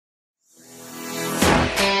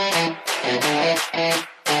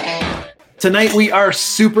Tonight, we are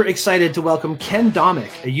super excited to welcome Ken Domik,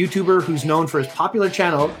 a YouTuber who's known for his popular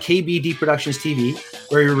channel, KBD Productions TV,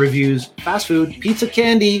 where he reviews fast food, pizza,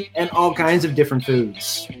 candy, and all kinds of different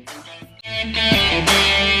foods.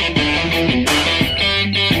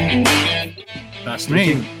 That's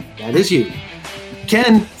me. That is you.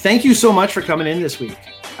 Ken, thank you so much for coming in this week.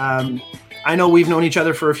 I know we've known each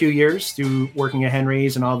other for a few years through working at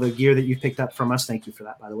Henry's and all the gear that you've picked up from us. Thank you for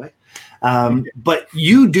that, by the way. But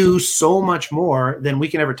you do so much more than we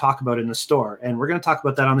can ever talk about in the store. And we're going to talk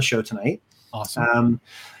about that on the show tonight. Awesome.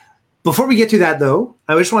 Before we get to that, though,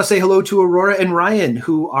 I just want to say hello to Aurora and Ryan,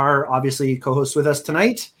 who are obviously co-hosts with us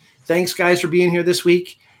tonight. Thanks, guys, for being here this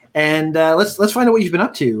week. And let's find out what you've been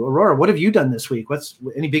up to. Aurora, what have you done this week? What's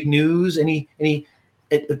any big news? Any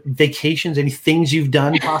vacations? Any things you've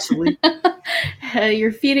done possibly?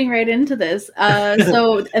 You're feeding right into this.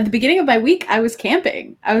 So at the beginning of my week, I was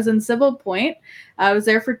camping. I was in Civil Point. I was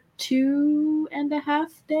there for 2.5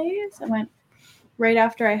 days. I went right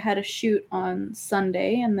after I had a shoot on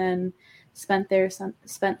Sunday, and then spent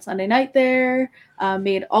Sunday night there.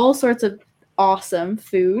 Made all sorts of awesome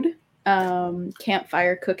food,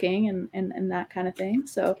 campfire cooking, and that kind of thing.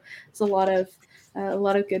 So it's a lot of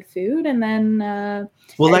good food, and then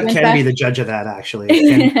we'll let Ken be the judge of that. Actually,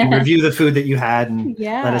 Ken review the food that you had and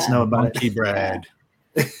let us know about monkey bread,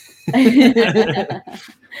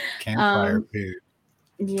 campfire food.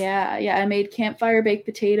 Yeah. I made campfire baked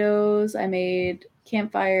potatoes. I made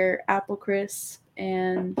campfire apple crisp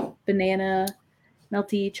and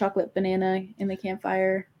melty chocolate banana in the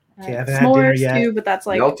campfire. Okay, I haven't had dinner yet. Too, but that's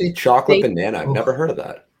like melty chocolate banana. I've never heard of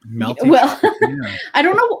that. Melty I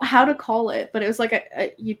don't know how to call it, but it was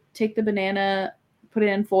like you take the banana, put it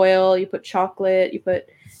in foil, you put chocolate, you put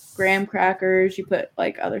graham crackers, you put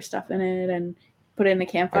like other stuff in it, and put it in the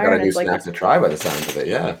campfire. I got a and new it's snack to try by the sounds of it.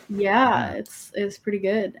 Yeah, it's pretty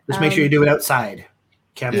good. Just make sure you do it outside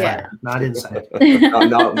campfire, not inside.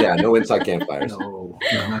 No inside campfires. No,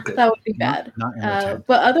 not good. That would be bad.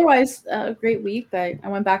 But otherwise, great week. I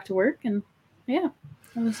went back to work, and it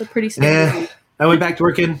was a pretty standard week. I went back to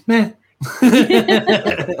work and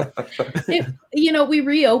we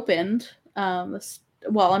reopened.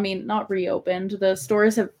 Not reopened. The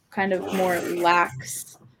stores have kind of more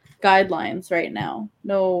lax guidelines right now.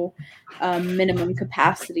 No minimum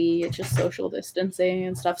capacity. It's just social distancing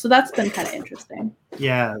and stuff. So that's been kind of interesting.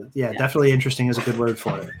 Yeah. Definitely interesting is a good word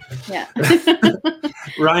for it. Yeah.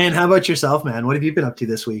 Ryan, how about yourself, man? What have you been up to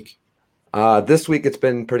this week? This week it's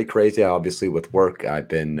been pretty crazy. Obviously, with work, I've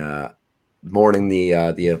been mourning the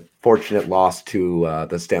unfortunate loss to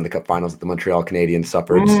the Stanley Cup Finals that the Montreal Canadiens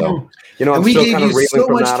suffered. So, I'm we still gave kind of you reeling so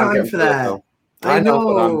from much that. time for that. I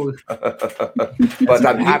know. But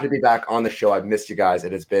I'm happy to be back on the show. I've missed you guys.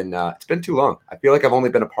 It has been it's been too long. I feel like I've only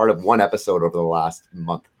been a part of one episode over the last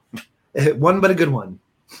month. One, but a good one.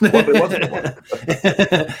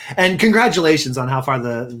 And congratulations on how far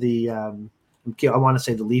the I want to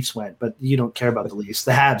say the Leafs went, but you don't care about the Leafs.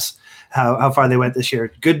 The Habs, how far they went this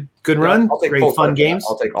year. Good run. Great fun games.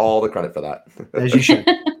 I'll take all the credit for that. As you should.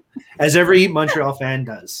 As every Montreal fan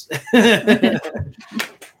does.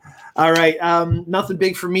 All right. Nothing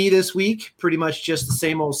big for me this week. Pretty much just the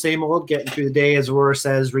same old, getting through the day. As Aurora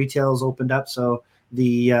says, retail's opened up. So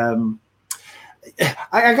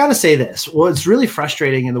I got to say this. What's really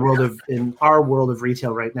frustrating in our world of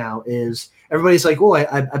retail right now is everybody's like, "Oh,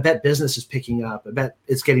 I bet business is picking up. I bet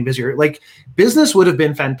it's getting busier." Like, business would have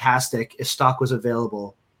been fantastic if stock was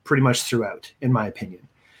available pretty much throughout, in my opinion.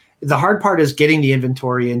 The hard part is getting the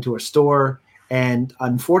inventory into a store, and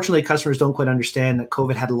unfortunately, customers don't quite understand that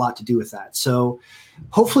COVID had a lot to do with that. So,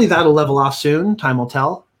 hopefully, that'll level off soon. Time will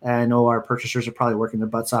tell. I know our purchasers are probably working their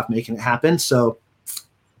butts off making it happen. So,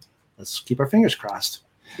 let's keep our fingers crossed.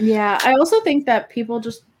 Yeah, I also think that people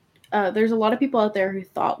just there's a lot of people out there who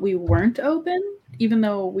thought we weren't open, even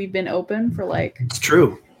though we've been open for it's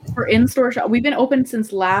true. For in-store shop. We've been open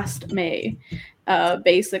since last May,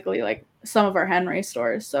 basically, like some of our Henry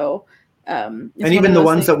stores. So, and even the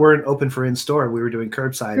ones that weren't open for in-store, we were doing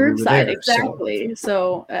curbside. Curbside, exactly.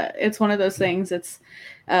 So it's one of those things.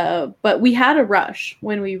 But we had a rush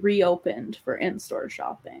when we reopened for in-store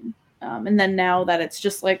shopping. And then now that it's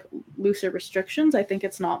just like looser restrictions, I think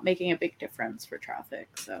it's not making a big difference for traffic.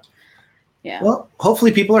 So, yeah. Well,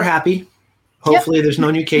 hopefully people are happy. Hopefully there's no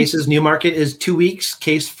new cases. Newmarket is 2 weeks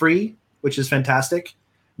case free, which is fantastic.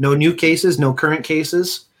 No new cases, no current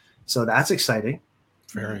cases. So that's exciting.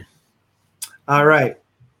 Very. All right.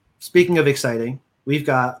 Speaking of exciting, we've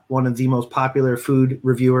got one of the most popular food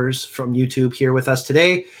reviewers from YouTube here with us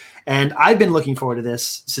today. And I've been looking forward to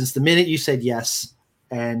this since the minute you said yes.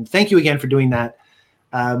 And thank you again for doing that.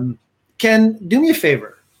 Ken, do me a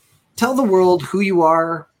favor. tell the world who you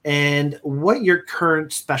are and what your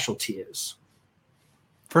current specialty is.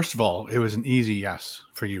 First of all, it was an easy yes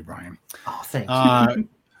for you, Brian. Oh, thank you.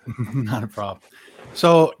 Not a problem.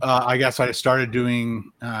 So I guess I started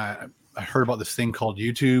doing, I heard about this thing called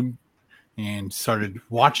YouTube and started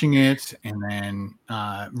watching it, and then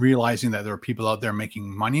realizing that there were people out there making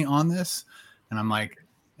money on this. And I'm like,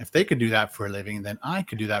 if they could do that for a living, then I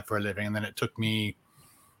could do that for a living. And then it took me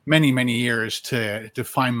many, many years to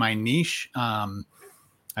find my niche.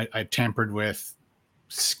 I tampered with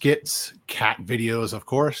skits, cat videos, of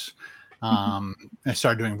course. I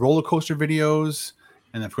started doing roller coaster videos.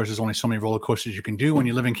 And of course, there's only so many roller coasters you can do when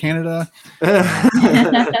you live in Canada.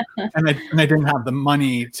 and I didn't have the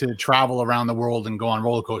money to travel around the world and go on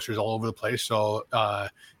roller coasters all over the place. So,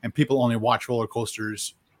 and people only watch roller coaster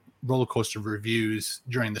reviews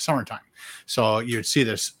during the summertime. So you'd see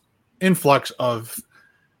this influx of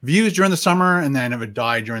views during the summer, and then it would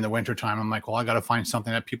die during the winter time. I'm like, well, I got to find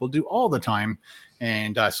something that people do all the time.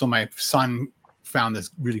 And so my son found this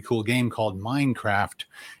really cool game called Minecraft.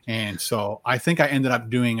 And so I think I ended up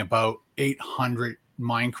doing about 800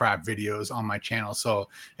 Minecraft videos on my channel. So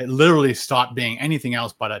it literally stopped being anything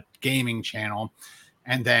else but a gaming channel.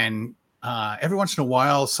 And then every once in a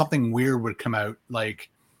while, something weird would come out. Like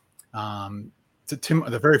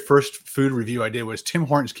the very first food review I did was Tim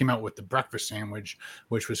Hortons came out with the breakfast sandwich,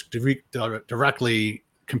 which was directly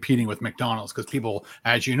competing with McDonald's, because people,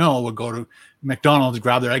 as you know, would go to McDonald's,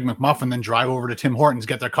 grab their Egg McMuffin, then drive over to Tim Hortons,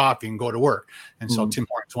 get their coffee, and go to work. And so Tim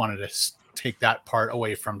Hortons wanted to take that part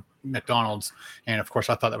away from McDonald's. And of course,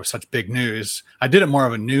 I thought that was such big news. I did it more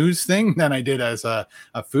of a news thing than I did as a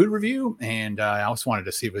food review. And I also wanted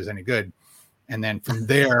to see if it was any good. And then from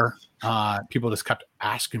there, people just kept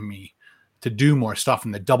asking me to do more stuff.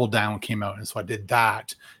 And the Double Down came out. And so I did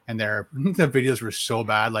that. And the videos were so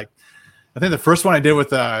bad. Like, I think the first one I did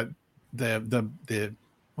with the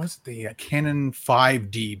Canon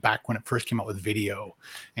 5D back when it first came out with video,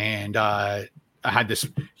 and I had this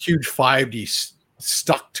huge 5D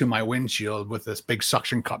stuck to my windshield with this big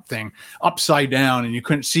suction cup thing upside down, and you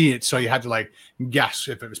couldn't see it, so you had to like guess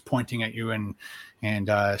if it was pointing at you, and then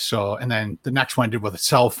the next one I did with a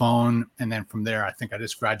cell phone, and then from there I think I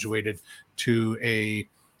just graduated to a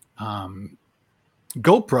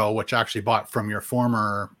GoPro, which I actually bought from your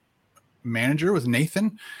former manager with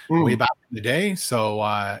Nathan way back in the day. So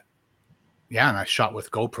and I shot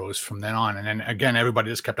with GoPros from then on. And then again,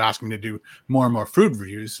 everybody just kept asking me to do more and more food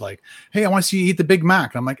reviews. Like, hey, I want to see you eat the Big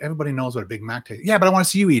Mac. And I'm like, everybody knows what a Big Mac tastes. Yeah, but I want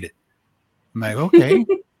to see you eat it. I'm like, okay.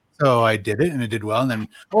 So I did it, and it did well. And then,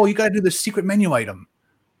 oh, you got to do the secret menu item.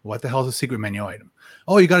 What the hell is a secret menu item?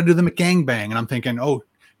 Oh, you got to do the McGangbang. And I'm thinking, oh,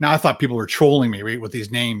 now I thought people were trolling me, right, with these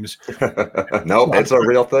names. No, it's a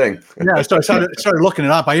real thing. Yeah, so I started looking it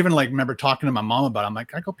up. I even remember talking to my mom about it. I'm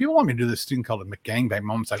like, people want me to do this thing called a McGangbang.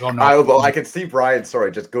 Mom's like, oh no. I can see Brian.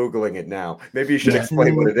 Sorry, just Googling it now. Maybe you should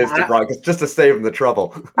explain what it is to Brian, just to save him the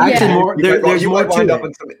trouble. Actually, there's more might wind to up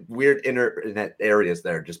in some weird internet areas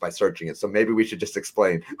there just by searching it. So maybe we should just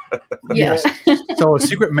explain. Yes. So a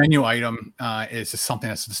secret menu item is just something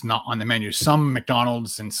that's just not on the menu. Some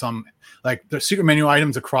McDonald's and some, like, the secret menu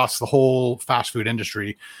items across the whole fast food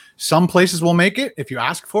industry. Some places will make it if you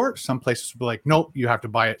ask for it. Some places will be like, nope, you have to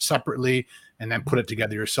buy it separately and then put it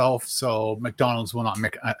together yourself. So McDonald's will not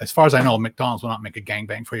make, as far as I know, McDonald's will not make a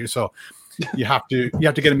gangbang for you. So you have to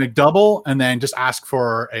get a McDouble and then just ask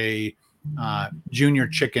for a junior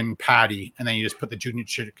chicken patty, and then you just put the junior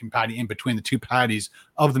chicken patty in between the two patties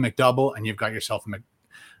of the McDouble, and you've got yourself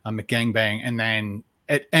a McGangbang. And then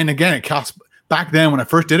it costs. Back then, when I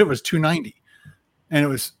first did it, was $2.90,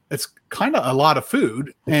 and it's kind of a lot of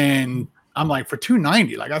food. And I'm like, for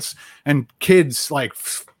 $2.90, like that's, and kids like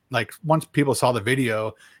once people saw the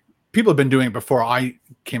video, people have been doing it before I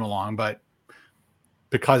came along, but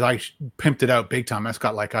because I pimped it out big time, that's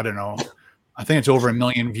got like, I don't know, I think it's over 1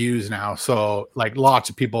 million views now. So like lots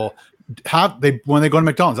of people when they go to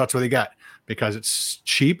McDonald's, that's what they get, because it's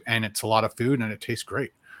cheap and it's a lot of food and it tastes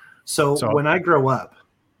great. So when I grow up,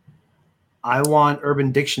 I want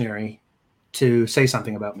Urban Dictionary to say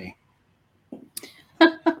something about me.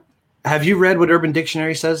 Have you read what Urban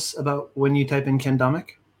Dictionary says about when you type in Ken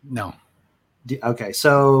Domik? No. Okay,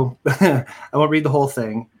 so I won't read the whole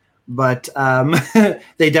thing, but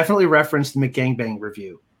they definitely referenced the McGangbang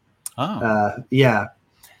review. Oh. Yeah.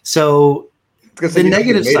 So the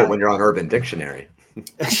negative side, when you're on Urban Dictionary.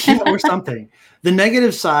 Or something. The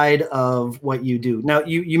negative side of what you do. Now,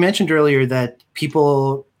 you mentioned earlier that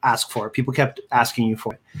people ask for it. People kept asking you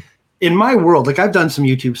for it. In my world, like I've done some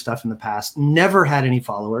YouTube stuff in the past, never had any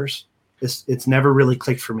followers. It's never really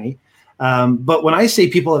clicked for me. But when I say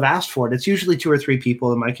people have asked for it, it's usually 2 or 3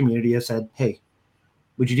 people in my community have said, hey,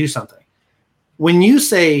 would you do something? When you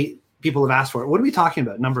say people have asked for it, what are we talking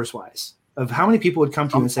about numbers wise of how many people would come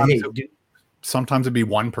to you and say, hey, sometimes it'd be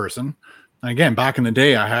one person. And again, back in the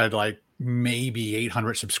day, I had like maybe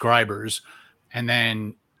 800 subscribers. And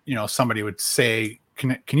then, somebody would say,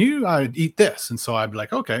 can you eat this? And so I'd be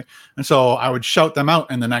like, okay. And so I would shout them out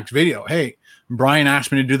in the next video. Hey, Brian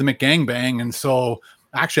asked me to do the McGangbang. And so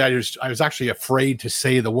actually, I was actually afraid to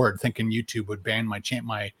say the word, thinking YouTube would ban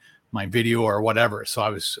my video or whatever. So I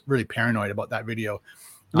was really paranoid about that video.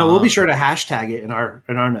 No, we'll be sure to hashtag it in our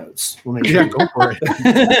notes. We'll make sure. Yeah, go for it.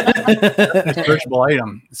 It's a searchable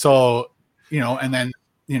item. So, and then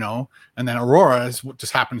Aurora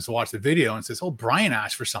just happens to watch the video and says, oh, Brian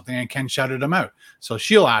asked for something, and Ken shouted him out. So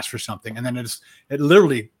she'll ask for something. And then it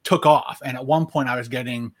literally took off. And at one point I was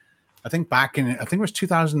getting, I think it was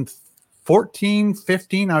 2014,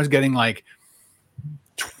 15, I was getting like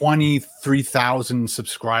 23,000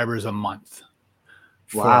 subscribers a month.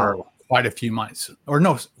 Wow. Quite a few months. Or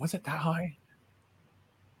no, was it that high?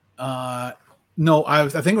 No, I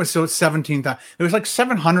think it was 17,000. It was like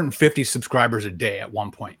 750 subscribers a day at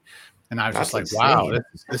one point. And I was just like, insane. Wow,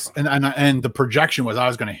 this and the projection was I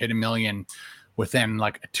was going to hit 1 million within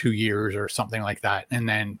like 2 years or something like that. And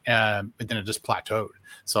then it just plateaued.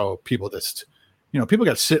 So people just people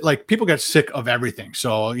get sick of everything.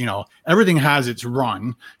 So, everything has its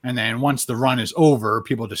run. And then once the run is over,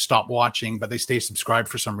 people just stop watching, but they stay subscribed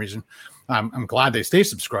for some reason. I'm glad they stay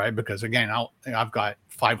subscribed because, again, I've got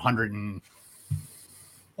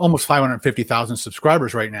almost 550,000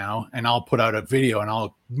 subscribers right now. And I'll put out a video and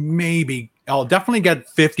I'll definitely get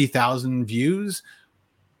 50,000 views.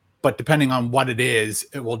 But depending on what it is,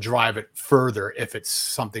 it will drive it further if it's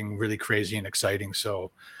something really crazy and exciting.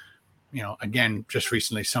 So, again, just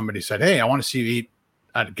recently somebody said, hey, I want to see you eat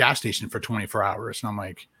at a gas station for 24 hours. And I'm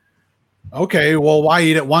like, okay, well, why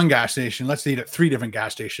eat at one gas station? Let's eat at 3 different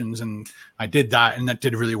gas stations. And I did that, and that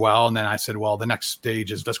did really well. And then I said, well, the next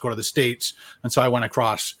stage is let's go to the States. And so I went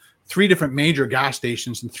across 3 different major gas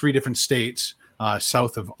stations in 3 different states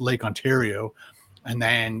south of Lake Ontario. And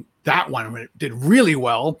then that one did really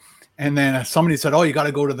well. And then somebody said, oh, you got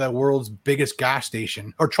to go to the world's biggest gas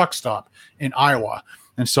station or truck stop in Iowa.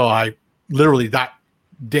 And so I literally that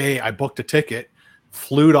day I booked a ticket,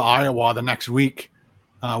 flew to Iowa the next week,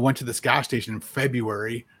 went to this gas station in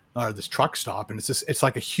February, this truck stop. And it's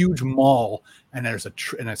like a huge mall, and it's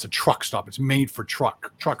a truck stop. It's made for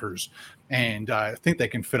truckers. And I think they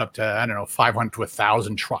can fit up to, 500 to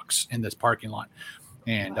 1,000 trucks in this parking lot.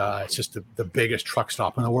 And it's just the biggest truck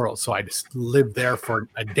stop in the world. So I just lived there for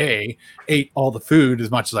a day, ate all the food as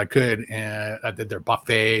much as I could. And I did their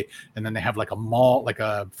buffet. And then they have like a mall, like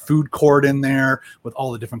a food court in there with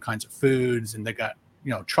all the different kinds of foods. And they got,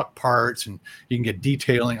 truck parts, and you can get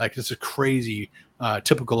detailing. Like, it's a crazy,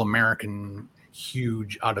 typical American,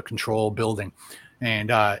 huge, out of control building. And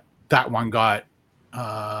that one got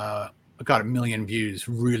 1 million views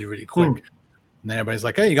really, really quick. And then everybody's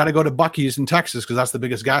like, hey, you got to go to Buc-ee's in Texas because that's the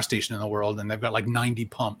biggest gas station in the world. And they've got like 90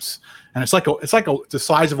 pumps. And it's like the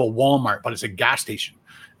size of a Walmart, but it's a gas station.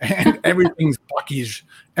 And everything's Buc-ee's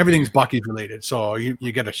related. So you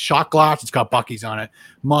get a shot glass, it's got Buc-ee's on it,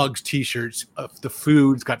 mugs, T-shirts, the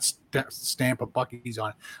food's got stamp of Buc-ee's on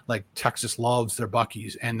it. Like, Texas loves their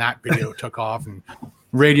Buc-ee's. And that video took off, and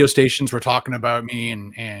radio stations were talking about me.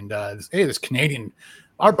 And hey, this Canadian,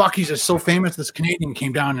 our Buc-ee's is so famous. This Canadian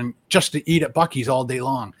came down and just to eat at Buc-ee's all day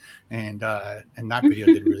long, and that video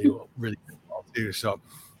did really well too. So,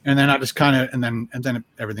 and then I just kind of, and then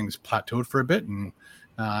everything's plateaued for a bit, and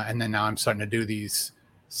then now I'm starting to do these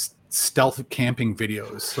stealth camping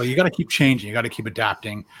videos. So you got to keep changing, you got to keep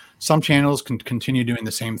adapting. Some channels can continue doing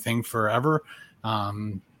the same thing forever.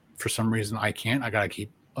 For some reason, I can't. I got to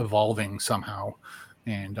keep evolving somehow,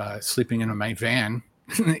 and sleeping in my van,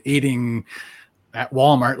 eating at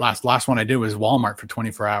Walmart. Last one I did was Walmart for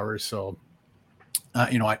 24 hours. So,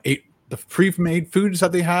 I ate the pre-made foods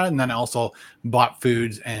that they had, and then I also bought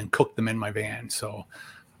foods and cooked them in my van. So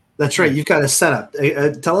that's right. You've got a setup.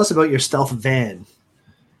 Tell us about your stealth van.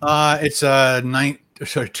 It's a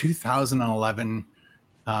 2011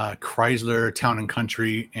 Chrysler Town and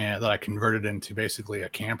Country that I converted into basically a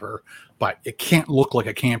camper, but it can't look like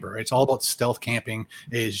a camper. It's all about stealth camping.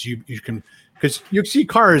 Is you can, because you see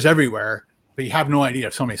cars everywhere, but you have no idea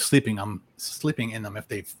if somebody's sleeping in them if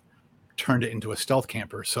they've turned it into a stealth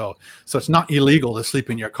camper. So it's not illegal to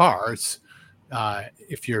sleep in your car. It's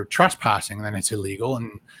if you're trespassing, then it's illegal.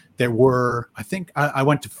 And there were, I think I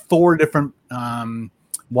went to 4 different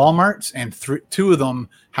Walmarts, and two of them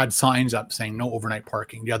had signs up saying no overnight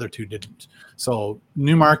parking. The other two didn't. So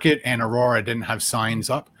Newmarket and Aurora didn't have signs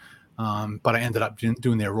up, but I ended up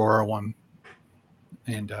doing the Aurora one.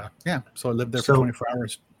 And so I lived there for 24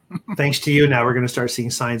 hours. Thanks to you, now we're going to start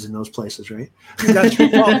seeing signs in those places, right? That's true.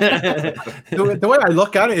 The way I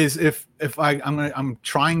look at it is if I'm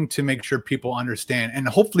trying to make sure people understand, and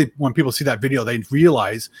hopefully when people see that video, they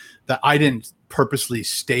realize that I didn't purposely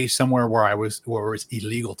stay somewhere where it was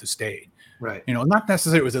illegal to stay. Right. Not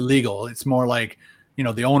necessarily it was illegal. It's more like,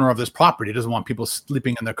 the owner of this property doesn't want people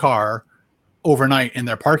sleeping in their car overnight in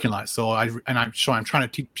their parking lot. So I'm trying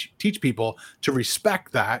to teach people to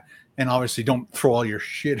respect that. And obviously don't throw all your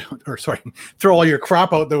throw all your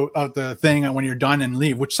crap out the thing when you're done and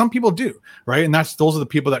leave, which some people do, right? And those are the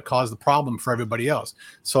people that cause the problem for everybody else.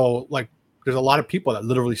 So like there's a lot of people that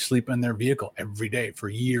literally sleep in their vehicle every day for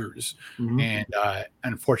years. Mm-hmm. And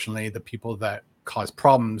unfortunately, the people that cause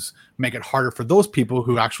problems make it harder for those people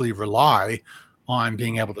who actually rely on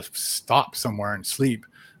being able to stop somewhere and sleep.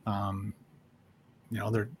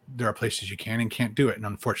 There are places you can and can't do it. And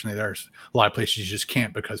unfortunately, there's a lot of places you just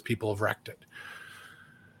can't because people have wrecked it.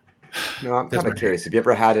 No, I'm kind of curious. Have you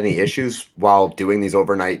ever had any issues while doing these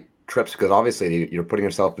overnight trips? Because obviously you're putting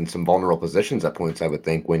yourself in some vulnerable positions at points, I would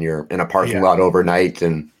think, when you're in a parking lot overnight.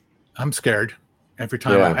 And I'm scared every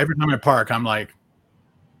time I park. I'm like,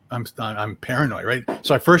 I'm paranoid, right?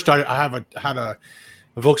 So I first started, I had a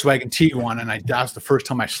Volkswagen Tiguan, and that's the first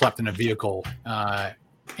time I slept in a vehicle.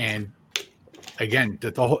 And again,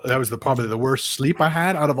 that was probably the worst sleep I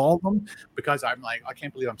had out of all of them, because I'm like, I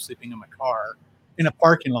can't believe I'm sleeping in my car in a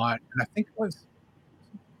parking lot. And I think it was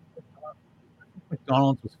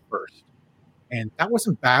McDonald's was first, and that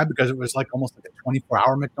wasn't bad because it was like almost like a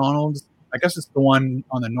 24-hour McDonald's. I guess it's the one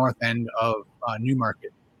on the north end of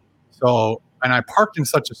Newmarket. So, and I parked in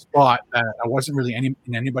such a spot that I wasn't really in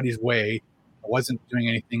anybody's way. I wasn't doing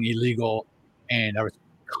anything illegal, and I was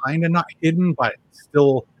kind of not hidden, but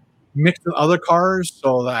still mixed with other cars,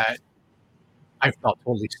 so that I felt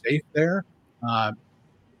totally safe there.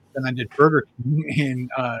 Then I did Burger King in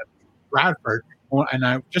Bradford,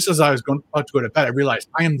 and just as I was about to go to bed, I realized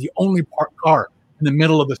I am the only parked car in the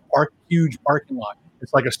middle of this huge parking lot.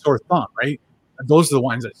 It's like a sore thumb, right? And those are the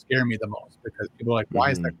ones that scare me the most, because people are like,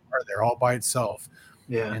 why is that car there all by itself?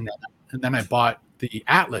 Yeah. And then I bought the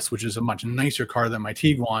Atlas, which is a much nicer car than my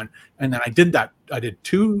Tiguan. And then I did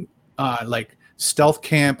two like stealth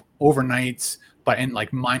camp overnights, but in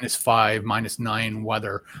like -5, -9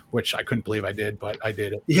 weather, which I couldn't believe I did, but I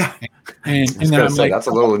did it. Yeah. And then I'm like, that's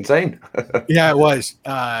a little insane. Yeah, it was.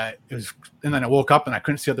 And then I woke up and I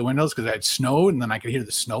couldn't see out the windows because it had snowed, and then I could hear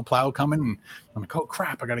the snow plow coming, and I'm like, oh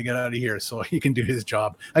crap, I got to get out of here so he can do his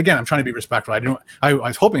job. Again, I'm trying to be respectful. I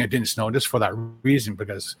was hoping it didn't snow just for that reason,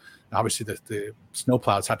 because obviously the snow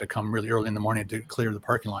plows had to come really early in the morning to clear the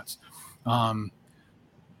parking lots.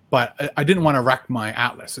 But I didn't want to wreck my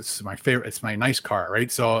Atlas. It's my favorite. It's my nice car,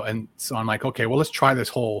 right? So I'm like, okay, well, let's try this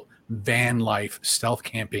whole van life, stealth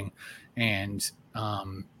camping. And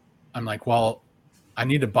I'm like, well, I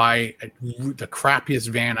need to buy the crappiest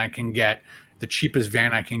van I can get, the cheapest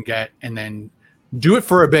van I can get, and then do it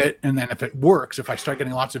for a bit. And then if it works, if I start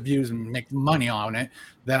getting lots of views and make money on it,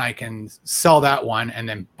 then I can sell that one and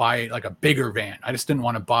then buy like a bigger van. I just didn't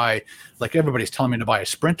want to buy, like everybody's telling me to buy a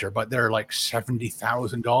Sprinter, but they're like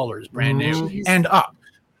 $70,000 brand new and up,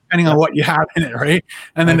 depending on what you have in it, right?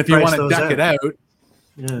 And then if you want to deck it out,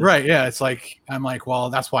 right? Yeah, it's like, I'm like, well,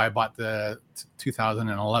 that's why I bought the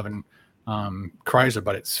 2011 Chrysler,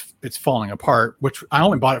 but it's falling apart. Which I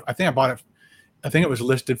only bought it. I think it was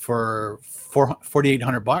listed for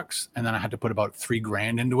 $4,800, and then I had to put about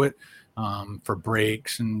 $3,000 into it for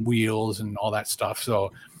brakes and wheels and all that stuff.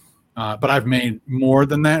 So, but I've made more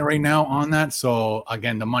than that right now on that. So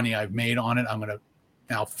again, the money I've made on it, I'm gonna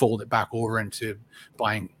now fold it back over into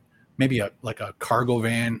buying maybe a cargo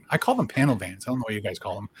van. I call them panel vans. I don't know what you guys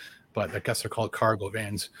call them, but I guess they're called cargo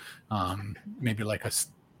vans. Maybe like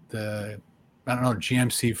I don't know,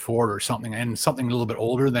 GMC Ford or something, and something a little bit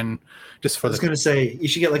older than just for. I was going to say you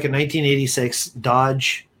should get like a 1986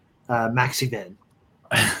 Dodge maxi van,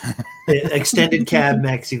 extended cab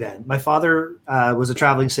maxi van. My father was a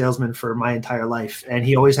traveling salesman for my entire life, and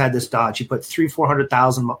he always had this Dodge. He put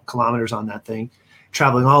 400,000 kilometers on that thing,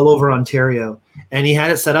 traveling all over Ontario, and he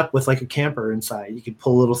had it set up with like a camper inside. You could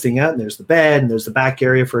pull a little thing out, and there's the bed, and there's the back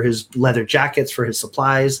area for his leather jackets, for his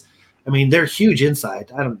supplies. I mean, they're huge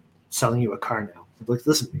inside. I'm selling you a car now. Look,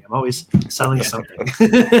 listen to me. I'm always selling you something.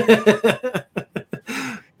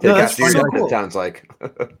 That's so cool. It sounds like.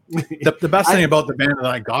 The best thing about the van that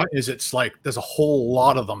I got is it's like there's a whole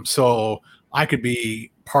lot of them. So I could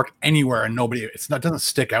be parked anywhere and doesn't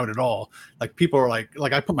stick out at all. Like people are like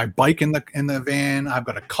I put my bike in the van. I've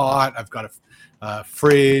got a cot. I've got a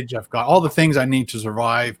fridge. I've got all the things I need to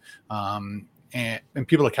survive. And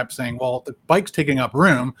people have kept saying, well, the bike's taking up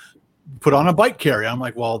room. Put on a bike carrier. I'm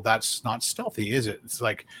like, well, that's not stealthy, is it? It's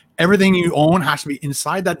like everything you own has to be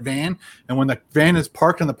inside that van. And when the van is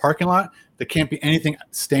parked in the parking lot, there can't be anything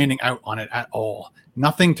standing out on it at all.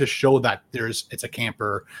 Nothing to show that it's a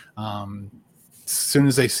camper. As soon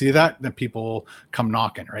as they see that, then people come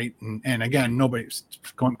knocking, right? And again, nobody's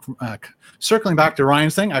going. Circling back to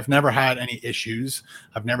Ryan's thing, I've never had any issues.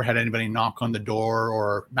 I've never had anybody knock on the door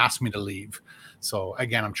or ask me to leave. So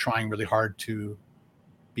again, I'm trying really hard to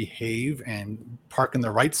behave and park in the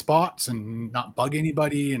right spots and not bug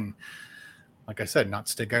anybody, and like I said, not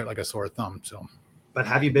stick out like a sore thumb. So, but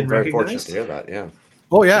have you been very fortunate recognized? to hear that? Yeah.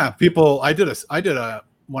 Oh yeah, people. I did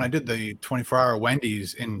when I did the 24-hour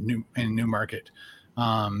Wendy's in Newmarket.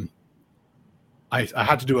 I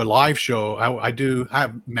had to do a live show. I do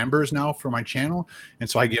have members now for my channel, and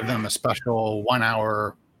so I give them a special 1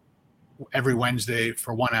 hour every Wednesday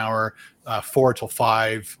for 1 hour, 4 till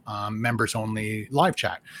 5, members only live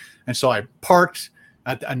chat. And so I parked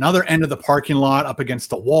at another end of the parking lot up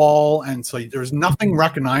against the wall. And so there's nothing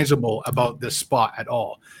recognizable about this spot at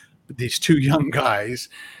all. But these two young guys,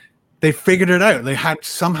 they figured it out. They had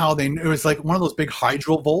it was like one of those big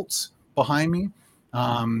hydro volts behind me.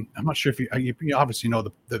 I'm not sure if you obviously know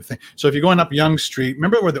the thing. So if you're going up Yonge Street,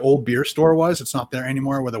 remember where the old beer store was? It's not there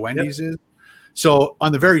anymore, where the Wendy's is. So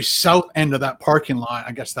on the very south end of that parking lot,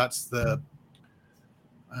 I guess that's the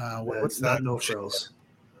what's that? No Frills.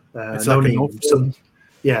 It's no like name.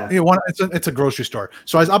 Yeah. It's a grocery store.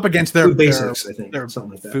 So I was up against their Food Basics, I think,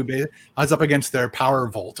 something like that. Food Basics. I was up against their power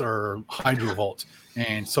vault or hydro vault,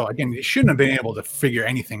 and so again, you shouldn't have been able to figure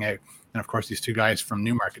anything out. And of course, these two guys from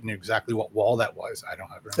Newmarket knew exactly what wall that was. I don't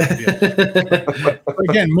have any idea. But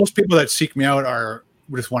again, most people that seek me out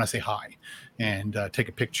just want to say hi and take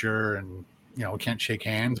a picture, and we can't shake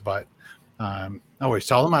hands, but I always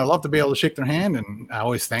tell them I love to be able to shake their hand, and I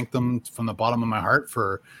always thank them from the bottom of my heart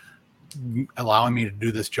for allowing me to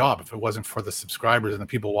do this job. If it wasn't for the subscribers and the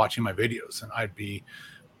people watching my videos, and I'd be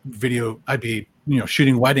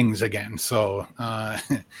shooting weddings again, so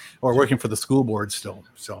or working for the school board still.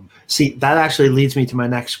 So see, that actually leads me to my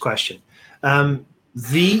next question.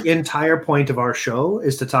 The entire point of our show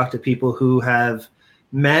is to talk to people who have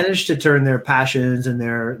managed to turn their passions and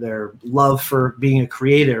their love for being a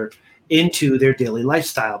creator into their daily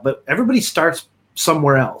lifestyle. But everybody starts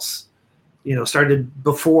somewhere else, started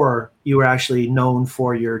before you were actually known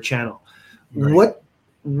for your channel. Right.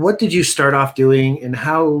 What did you start off doing, and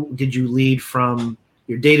how did you lead from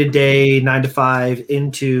your day-to-day 9 to 5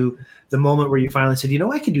 into the moment where you finally said,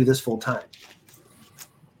 I could do this full time?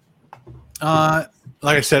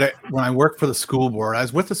 Like I said, when I worked for the school board, I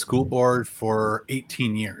was with the school board for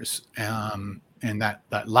 18 years. And that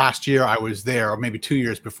last year I was there, or maybe 2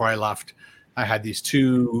 years before I left, I had these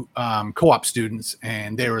two co-op students,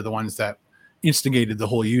 and they were the ones that instigated the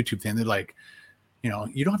whole YouTube thing. They're like, you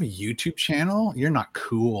don't have a YouTube channel, you're not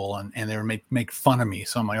cool. And they were make fun of me.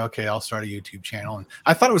 So I'm like, okay, I'll start a YouTube channel. And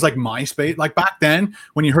I thought it was like MySpace. Like back then,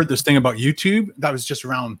 when you heard this thing about YouTube, that was just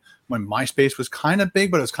around when MySpace was kind of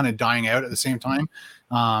big, but it was kind of dying out at the same time.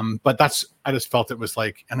 But I just felt it was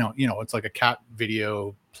like, it's like a cat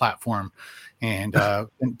video platform, and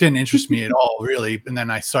it didn't interest me at all, really. And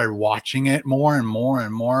then I started watching it more and more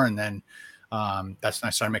and more. And then that's when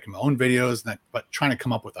I started making my own videos, but trying to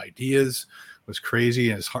come up with ideas was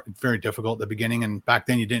crazy, and it's very difficult at the beginning. And back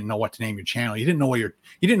then, you didn't know what to name your channel. You didn't know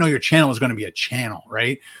your channel was going to be a channel,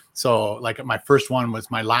 right? So, like, my first one was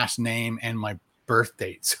my last name and my birth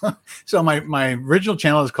dates. So my original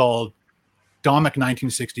channel is called Domik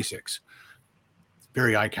 1966.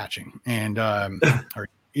 Very eye catching and or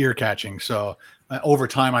ear catching. So over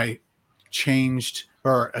time, I changed,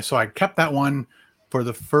 so I kept that one for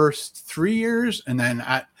the first 3 years, and then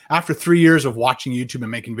after 3 years of watching YouTube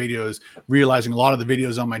and making videos, realizing a lot of the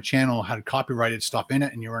videos on my channel had copyrighted stuff in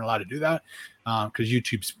it, and you weren't allowed to do that because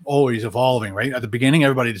YouTube's always evolving, right? At the beginning,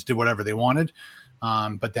 everybody just did whatever they wanted.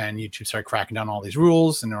 But then YouTube started cracking down all these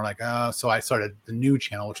rules, and they're like, so I started the new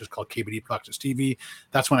channel, which is called KBD Productions TV.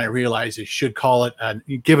 That's when I realized you should call it,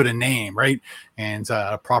 give it a name, right? And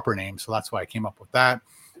a proper name. So that's why I came up with that.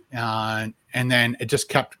 And then it just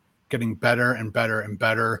kept getting better and better and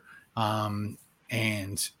better.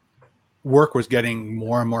 And work was getting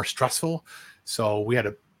more and more stressful. So we had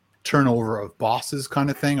a turnover of bosses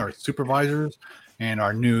kind of thing, or supervisors, and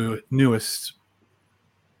our newest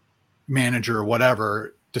manager or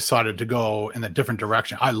whatever decided to go in a different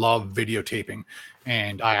direction. I love videotaping,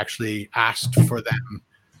 and I actually asked for them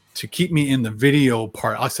to keep me in the video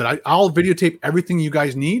part. I said, I'll videotape everything you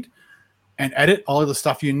guys need and edit all of the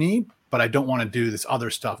stuff you need, but I don't want to do this other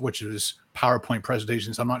stuff, which is PowerPoint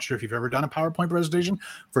presentations. I'm not sure if you've ever done a PowerPoint presentation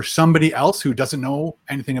for somebody else who doesn't know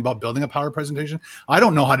anything about building a PowerPoint presentation. I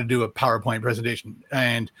don't know how to do a PowerPoint presentation.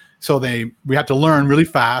 And so we had to learn really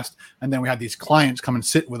fast. And then we had these clients come and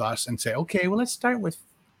sit with us and say, okay, well, let's start with,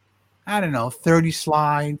 I don't know, 30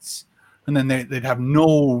 slides. And then they'd have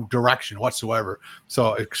no direction whatsoever.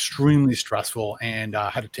 So extremely stressful. And I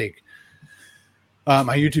had to take,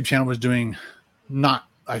 my YouTube channel was doing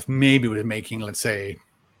I maybe was making, let's say,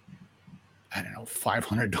 I don't know,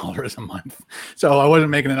 $500 a month. So I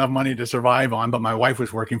wasn't making enough money to survive on, but my wife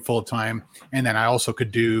was working full time. And then I also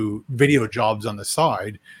could do video jobs on the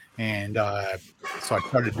side. And so I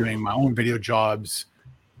started doing my own video jobs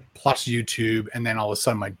plus YouTube. And then all of a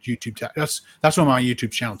sudden my YouTube, that's when my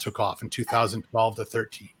YouTube channel took off in 2012 to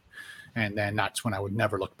 13. And then that's when I would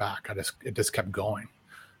never look back. It just kept going.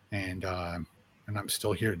 And I'm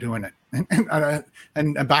still here doing it.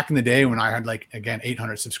 And back in the day when I had, like, again,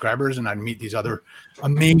 800 subscribers, and I'd meet these other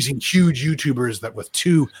amazing, huge YouTubers that with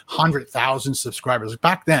 200,000 subscribers.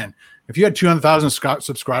 Back then, if you had 200,000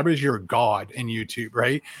 subscribers, you're a god in YouTube,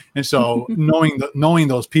 right? And so knowing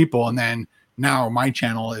those people, and then now my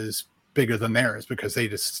channel is bigger than theirs because they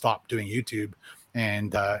just stopped doing YouTube.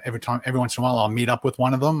 And every once in a while, I'll meet up with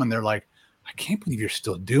one of them, and they're like, I can't believe you're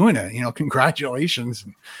still doing it. Congratulations.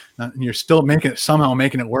 And you're still somehow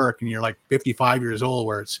making it work. And you're like 55 years old,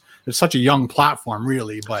 where it's such a young platform,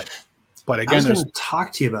 really. But again, I was going to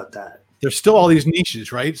talk to you about that. There's still all these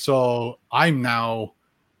niches, right? So I'm now,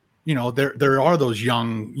 there are those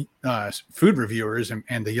young food reviewers,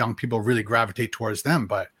 and the young people really gravitate towards them.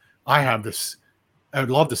 But I would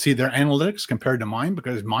love to see their analytics compared to mine,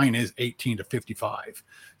 because mine is 18 to 55.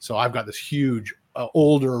 So I've got this huge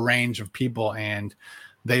older range of people, and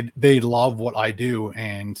they love what I do.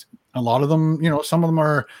 And a lot of them, some of them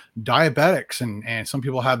are diabetics, and some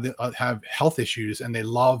people have health issues, and they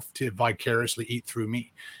love to vicariously eat through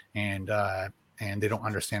me, and they don't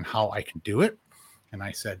understand how I can do it. And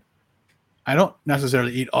I said, I don't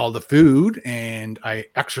necessarily eat all the food, and I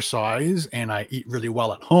exercise, and I eat really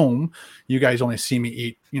well at home. You guys only see me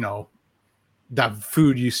eat, that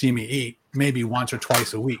food you see me eat maybe once or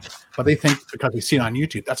twice a week, but they think because they see it on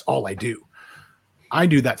YouTube, that's all I do. I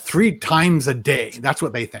do that 3 times a day. That's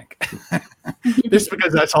what they think. Just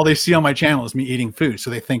because that's all they see on my channel is me eating food. So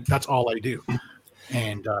they think that's all I do.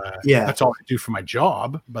 And that's all I do for my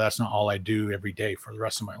job, but that's not all I do every day for the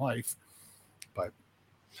rest of my life. But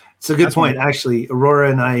it's a good point. Actually, Aurora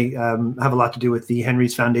and I have a lot to do with the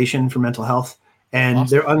Henry's Foundation for Mental Health, and awesome.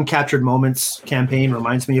 Their Uncaptured Moments campaign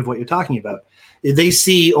reminds me of what you're talking about. They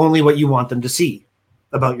see only what you want them to see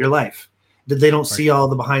about your life. They don't see all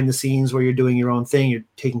the behind the scenes where you're doing your own thing. You're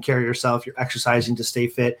taking care of yourself. You're exercising to stay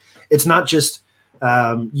fit. It's not just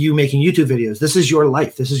you making YouTube videos. This is your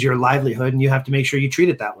life. This is your livelihood, and you have to make sure you treat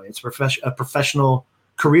it that way. It's a professional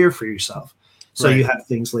career for yourself. So you have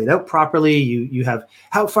things laid out properly. You have,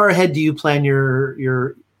 how far ahead do you plan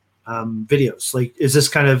your videos? Like, is this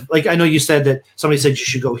kind of like, I know you said that somebody said you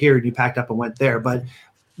should go here and you packed up and went there, but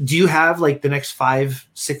do you have like the next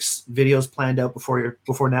 5-6 videos planned out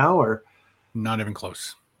before now, or not even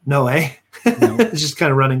close? No way. No. It's just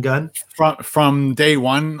kind of run and gun. From day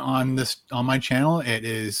one on my channel, it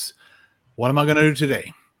is, what am I going to do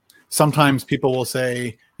today? Sometimes people will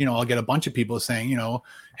say, I'll get a bunch of people saying,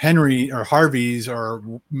 Henry or Harvey's or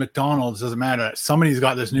McDonald's, doesn't matter. Somebody's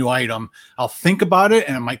got this new item. I'll think about it,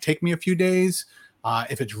 and it might take me a few days.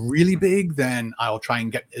 If it's really big, then I'll try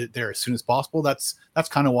and get it there as soon as possible. That's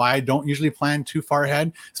kind of why I don't usually plan too far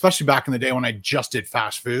ahead, especially back in the day when I just did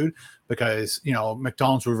fast food, because,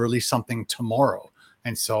 McDonald's would release something tomorrow.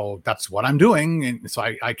 And so that's what I'm doing. And so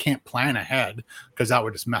I can't plan ahead, because that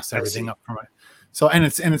would just mess everything up for me. So, and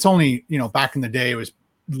it's only, back in the day, it was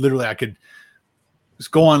literally, I could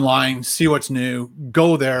just go online, see what's new,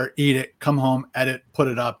 go there, eat it, come home, edit, put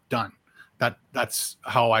it up, done. That's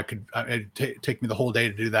how I could, it'd take me the whole day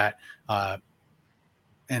to do that.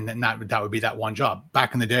 And then that would be that one job.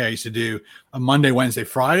 Back in the day, I used to do a Monday, Wednesday,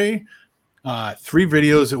 Friday, 3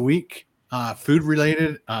 videos a week, food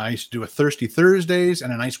related. I used to do a Thirsty Thursdays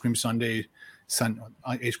and an Ice Cream Sunday,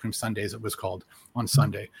 Ice Cream Sundays it was called, on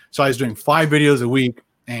Sunday. So I was doing 5 videos a week.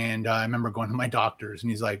 And I remember going to my doctors, and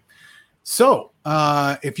he's like, so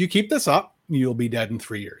if you keep this up, you'll be dead in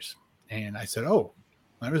 3 years. And I said, oh,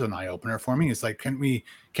 that was an eye opener for me. It's like, can't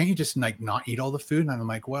you just like not eat all the food? And I'm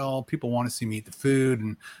like, well, people want to see me eat the food.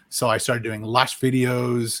 And so I started doing less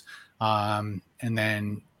videos. And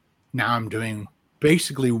then now I'm doing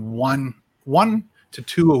basically one to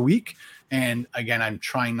two a week. And again,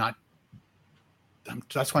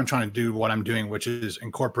 that's why I'm trying to do what I'm doing, which is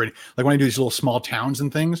incorporating, like when I do these little small towns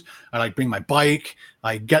and things, I like bring my bike,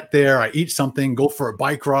 I get there, I eat something, go for a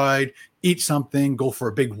bike ride, eat something, go for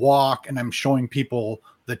a big walk. And I'm showing people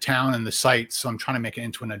the town and the sights. So I'm trying to make it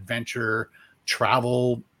into an adventure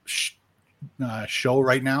travel show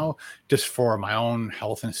right now, just for my own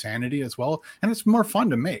health and sanity as well. And it's more fun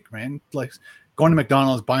to make, man. Like going to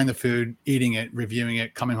McDonald's, buying the food, eating it, reviewing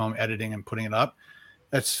it, coming home, editing and putting it up.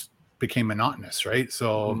 That's became monotonous, right?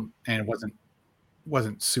 So and it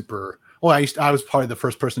wasn't super. Well, I was probably the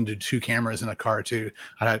first person to do 2 cameras in a car too.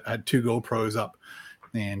 I had 2 GoPros up,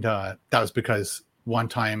 and that was because one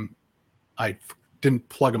time I didn't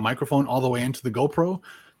plug a microphone all the way into the GoPro,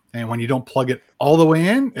 and when you don't plug it all the way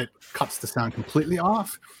in, it cuts the sound completely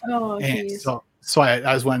off. Oh, and so that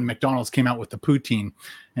was when McDonald's came out with the poutine,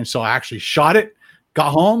 and so I actually shot it, got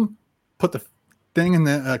home, put the thing in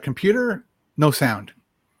the computer, no sound.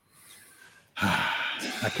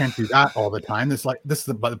 I can't do that all the time. But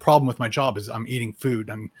the problem with my job is I'm eating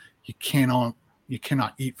food, and you cannot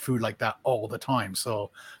eat food like that all the time.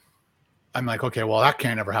 So I'm like, okay, well, that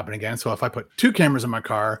can't ever happen again. So if I put 2 cameras in my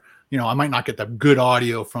car, I might not get the good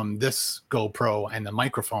audio from this GoPro and the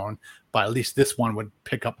microphone, but at least this one would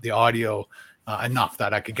pick up the audio enough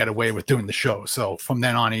that I could get away with doing the show. So from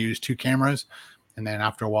then on, I used 2 cameras, and then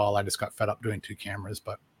after a while, I just got fed up doing 2 cameras.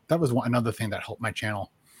 But that was another thing that helped my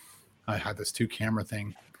channel. I had this 2 camera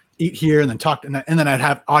thing, eat here and then talk, and then I'd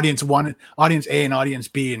have audience 1, audience A, and audience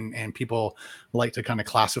B, and people like to kind of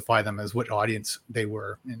classify them as which audience they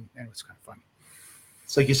were, and it was kind of fun.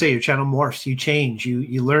 It's like you say, your channel morphs, you change,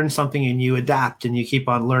 you learn something and you adapt, and you keep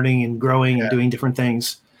on learning and growing and doing different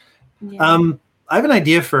things. Yeah. I have an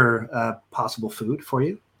idea for possible food for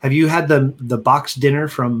you. Have you had the box dinner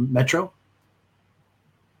from Metro?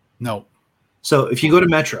 No. So if you go to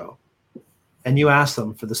Metro and you ask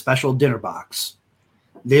them for the special dinner box,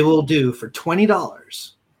 they will do for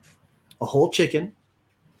 $20 a whole chicken,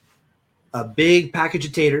 a big package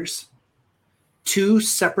of taters, 2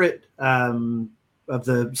 separate of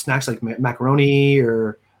the snacks like macaroni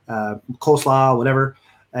or coleslaw, whatever,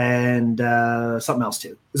 and something else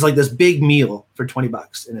too. It's like this big meal for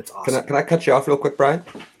 $20, and it's awesome. Can I cut you off real quick, Brian?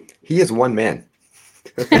 He is one man.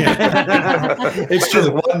 It's true.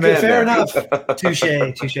 One man. Fair enough. Touche.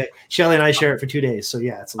 Shelly and I share it for 2 days, so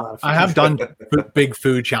yeah, it's a lot of fun. I have done big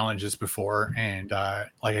food challenges before, and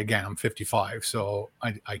again, I'm 55, so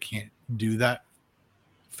I can't do that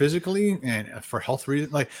physically, and for health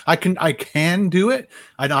reasons. Like I can do it.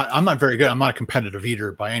 I'm not very good. I'm not a competitive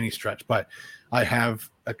eater by any stretch, but I have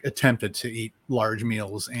attempted to eat large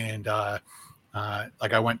meals, and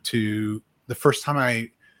like I went to the first time I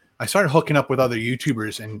started hooking up with other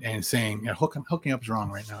YouTubers and saying, hooking up is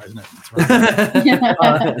wrong right now, isn't it? It's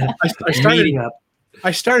wrong.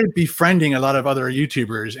 I started befriending a lot of other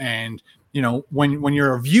YouTubers, and when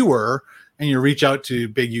you're a viewer and you reach out to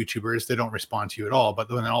big YouTubers, they don't respond to you at all. But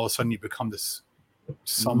then all of a sudden you become this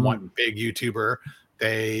somewhat big YouTuber,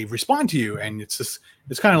 they respond to you, and it's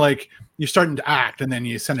kind of like you're starting to act, and then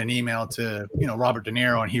you send an email to Robert De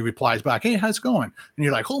Niro, and he replies back, "Hey, how's it going?" And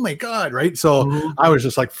you're like, "Oh my god!" Right? So I was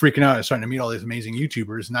just like freaking out. I was starting to meet all these amazing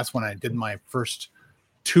YouTubers, and that's when I did my first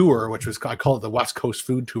tour, which was, I call it the West Coast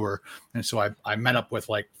Food Tour. And so I met up with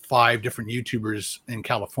like 5 different YouTubers in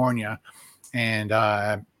California, and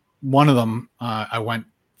one of them I went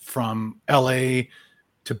from LA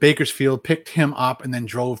to Bakersfield, picked him up, and then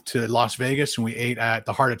drove to Las Vegas, and we ate at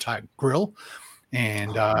the Heart Attack Grill,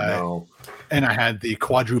 and and I had the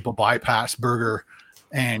quadruple bypass burger,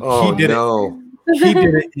 and he did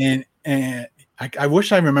it in, and I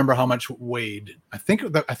wish I remember how much it weighed. I think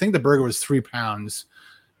the burger was 3 pounds,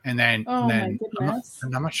 and then I'm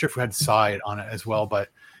not sure if we had side on it as well, but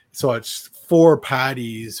so it's 4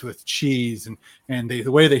 patties with cheese, and the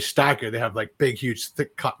way they stack it, they have like big, huge,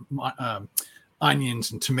 thick cut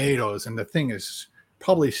onions and tomatoes, and the thing is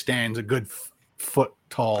probably stands a good foot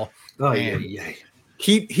tall.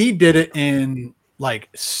 He did it in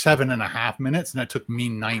like 7.5 minutes, and it took me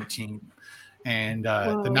 19. And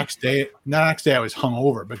the next day I was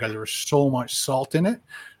hungover because there was so much salt in it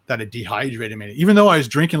that it dehydrated me. Even though I was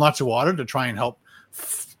drinking lots of water to try and help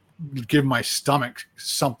give my stomach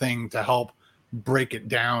something to help break it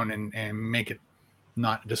down and make it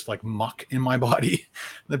not just like muck in my body,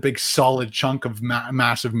 the big solid chunk of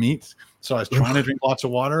massive meat. So I was trying to drink lots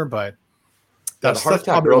of water, but the Heart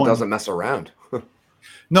Attack Grill doesn't mess around.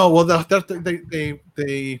 No, well, that's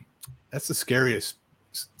the scariest.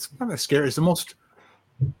 It's not the scariest. The most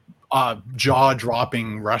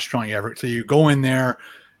jaw-dropping restaurant you ever. So you go in there,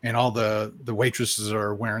 and all the waitresses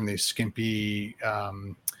are wearing these skimpy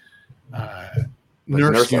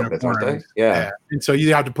nurse outfits, aren't they? uniforms. Yeah. And so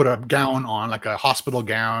you have to put a gown on, like a hospital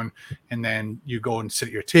gown, and then you go and sit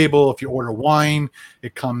at your table. If you order wine,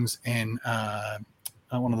 it comes in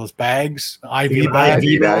one of those bags, IV bags.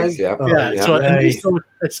 IV bags. Yeah. Yeah. So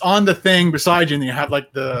it's on the thing beside you, and you have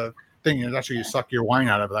like the thing, and that's where you suck your wine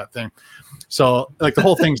out of that thing. So like the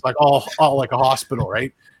whole thing's like all like a hospital,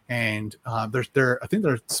 right? And I think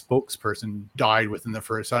their spokesperson died within the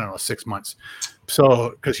first, 6 months. So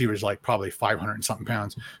because he was like probably 500 and something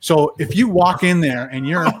pounds. So if you walk in there and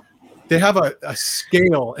they have a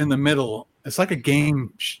scale in the middle. It's like a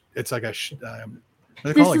game. It's like this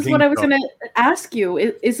is what I was going to ask you.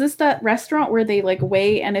 Is this that restaurant where they like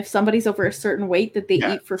weigh, and if somebody's over a certain weight that they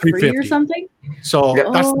eat for free or something? So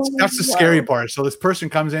that's the scary part. So this person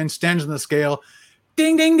comes in, stands on the scale,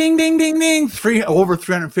 ding, ding, ding, ding, ding, ding, over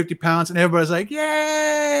 350 pounds, and everybody's like,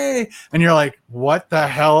 yay! And you're like, what the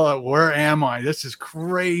hell? Where am I? This is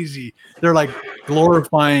crazy. They're like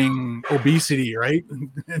glorifying obesity, right?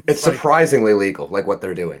 It's surprisingly legal, like what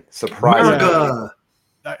they're doing. Surprisingly.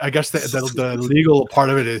 I guess the legal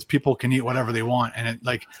part of it is people can eat whatever they want, and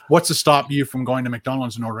what's to stop you from going to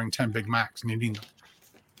McDonald's and ordering 10 Big Macs and eating them?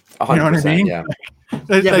 You know what I mean? Yeah.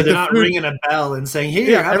 But they're not ringing a bell and saying,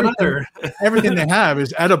 "Here, have another." Everything they have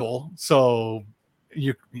is edible, so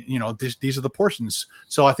these are the portions.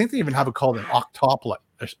 So I think they even have it called an octoplet.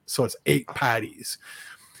 So it's 8 patties.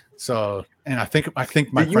 So, and I think my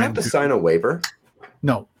friend. Do you have to sign a waiver?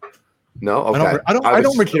 No. Okay. I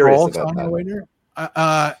don't recall signing a waiver.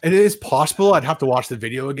 It is possible. I'd have to watch the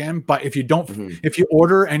video again. But if you don't, if you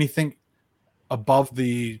order anything above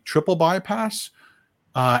the triple bypass,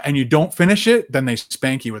 and you don't finish it, then they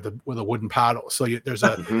spank you with a wooden paddle. So there's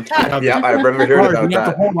a I remember hearing about that. You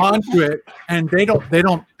have to hold on to it, and they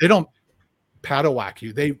don't paddle whack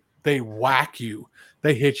you. They whack you.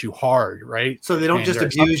 They hit you hard, right? So they don't just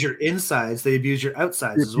abuse your insides; they abuse your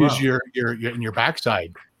outsides as well. Abuse your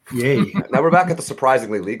backside. Yay! Now we're back at the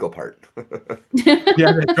surprisingly legal part. Yeah,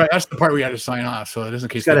 that's right. That's the part we had to sign off. So it is in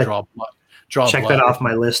case they draw check blood. that off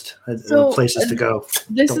my list of places to go.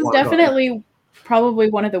 This is definitely probably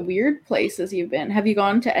one of the weird places you've been. Have you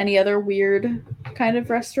gone to any other weird kind of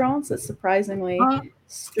restaurants that's surprisingly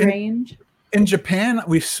strange? In Japan,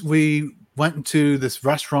 we went into this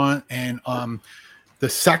restaurant, and the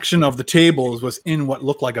section of the tables was in what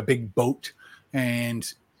looked like a big boat,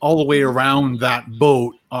 and all the way around that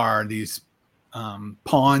boat are these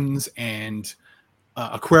ponds and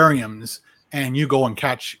aquariums, and you go and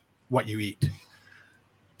catch what you eat.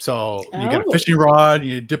 So you get a fishing rod,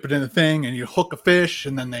 you dip it in the thing, and you hook a fish,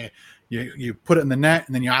 and then you put it in the net,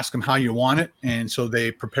 and then you ask them how you want it, and so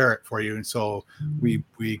they prepare it for you. And so we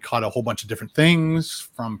caught a whole bunch of different things,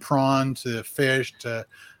 from prawn to fish to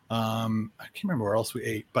I can't remember where else we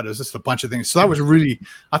ate, but it was just a bunch of things. So that was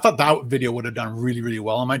I thought that video would have done really, really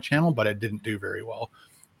well on my channel, but it didn't do very well.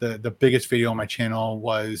 The biggest video on my channel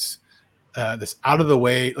was this out of the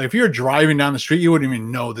way. Like if you're driving down the street, you wouldn't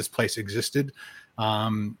even know this place existed.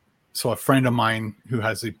 So a friend of mine who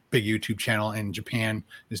has a big YouTube channel in Japan,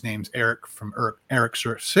 his name's Eric from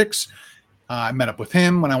Eric6. I met up with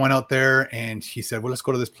him when I went out there, and he said, well, let's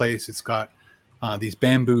go to this place. It's got these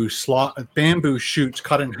bamboo shoots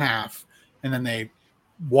cut in half, and then they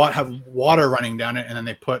have water running down it, and then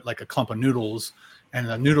they put like a clump of noodles, and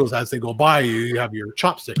the noodles, as they go by you have your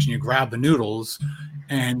chopsticks, and you grab the noodles,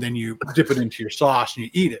 and then you dip it into your sauce, and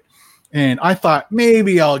you eat it. And I thought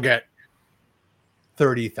maybe I'll get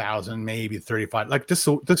 30,000, maybe 35, like this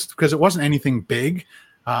because it wasn't anything big,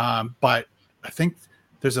 but I think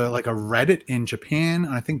there's a Reddit in Japan,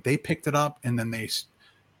 and I think they picked it up, and then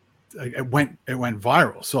it went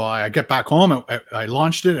viral. So I get back home, I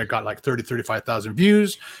launched it, it got like 35,000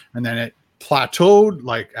 views, and then it plateaued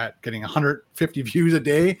like at getting 150 views a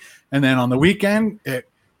day. And then on the weekend,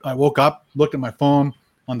 I woke up, looked at my phone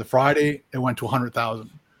on the Friday, it went to 100,000.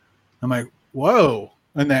 I'm like, whoa.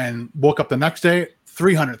 And then woke up the next day,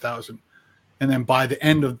 300,000. And then by the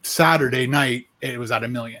end of Saturday night, it was at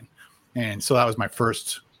 1 million. And so that was my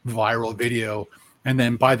first viral video. And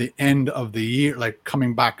then by the end of the year, like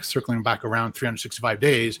circling back around 365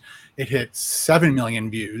 days, it hit 7 million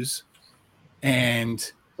views.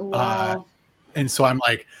 And wow. And so I'm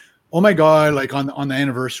like, oh my God, like on the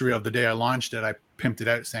anniversary of the day I launched it, I pimped it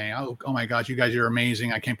out saying, oh my God, you guys are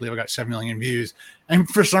amazing. I can't believe I got 7 million views. And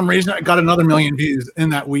for some reason, I got another 1 million views in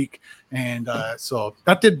that week. And so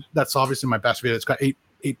that's obviously my best video. It's got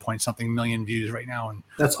 8 point something million views right now. And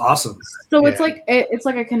That's awesome. So it's like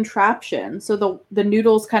a contraption. So the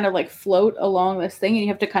noodles kind of like float along this thing, and you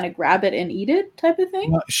have to kind of grab it and eat it, type of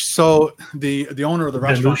thing. So the owner of the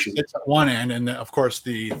restaurant Belushi. sits at one end, and of course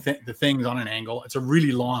the thing's on an angle. It's a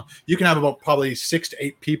really long. You can have about probably 6 to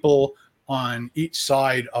 8 people on each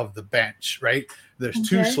side of the bench, right? There's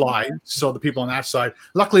 2 slides, so the people on that side.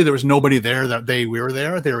 Luckily, there was nobody there we were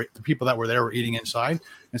there. The people that were there were eating inside,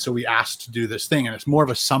 and so we asked to do this thing. And it's more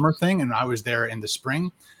of a summer thing, and I was there in the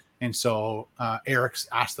spring, and so Eric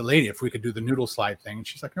asked the lady if we could do the noodle slide thing, and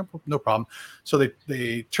she's like, no problem. So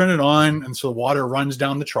they turn it on, and so the water runs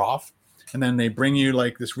down the trough, and then they bring you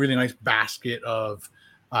like this really nice basket of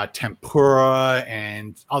tempura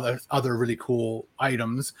and other really cool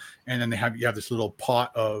items, and then you have this little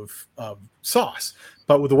pot of sauce.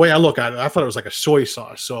 But with the way I look at it, I thought it was like a soy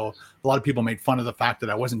sauce. So a lot of people made fun of the fact that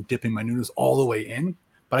I wasn't dipping my noodles all the way in,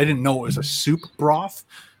 but I didn't know it was a soup broth.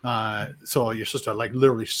 So you're supposed to like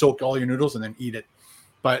literally soak all your noodles and then eat it.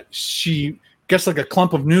 But she gets like a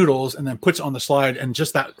clump of noodles and then puts it on the slide, and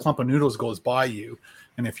just that clump of noodles goes by you.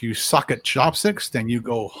 And if you suck at chopsticks, then you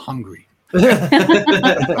go hungry. Do you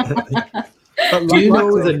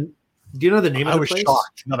know the name of the place? I was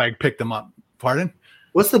shocked that I picked them up. Pardon?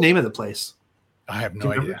 What's the name of the place? I have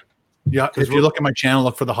no idea. Yeah, if you look at my channel,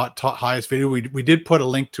 look for the highest video. We did put a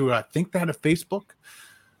link to it. I think they had a Facebook.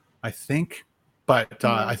 I think, but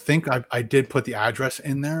I think I did put the address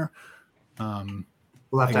in there. We'll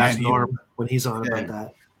have to ask Norm when he's on about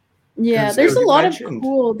that. Yeah, there's a lot of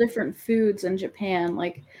cool different foods in Japan.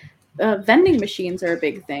 Like vending machines are a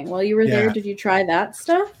big thing. While you were there, did you try that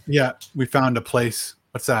stuff? Yeah, we found a place.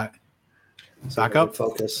 What's that? Back up.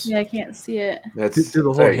 Focus. Yeah, I can't see it. Do the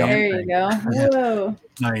whole There you go. Whoa.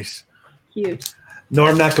 Nice. Cute.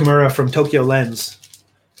 Norm Nakamura from Tokyo Lens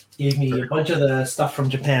gave me a bunch of the stuff from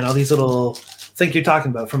Japan. All these little things you're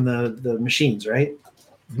talking about from the machines, right?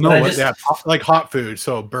 No, yeah, like hot food.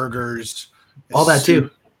 So burgers, all that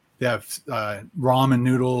too. They have ramen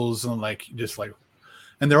noodles and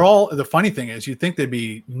and they're all. The funny thing is, you'd think they'd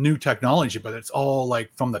be new technology, but it's all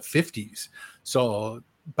like from the 50s. So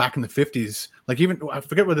back in the 50s, like even I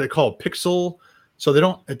forget what they call pixel.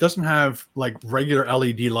 So it doesn't have like regular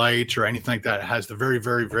LED lights or anything like that. It has the very,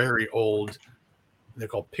 very, very old. They're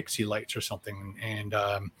called pixie lights or something, and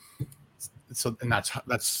that's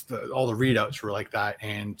all the readouts were like that.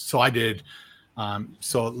 And so I did.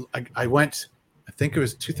 So I went. I think it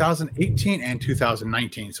was 2018 and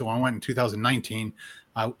 2019. So when I went in 2019,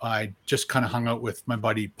 I just kind of hung out with my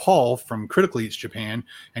buddy Paul from Critical Eats Japan,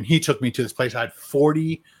 and he took me to this place. I had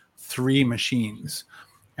 43 machines,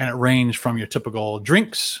 and it ranged from your typical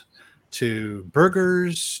drinks to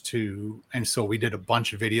burgers and so we did a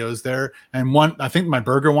bunch of videos there. And I think my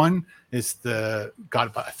burger one got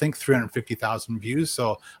about, I think 350,000 views.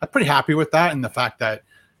 So I'm pretty happy with that. And the fact that,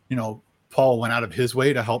 Paul went out of his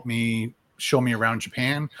way to help me show me around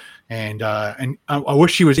Japan. And I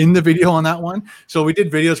wish he was in the video on that one. So we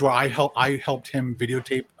did videos where I helped him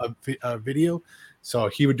videotape a video. So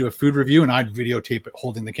he would do a food review and I'd videotape it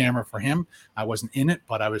holding the camera for him. I wasn't in it,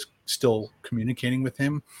 but I was still communicating with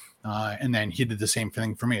him. And then he did the same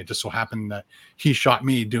thing for me. It just so happened that he shot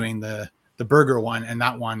me doing the burger one, and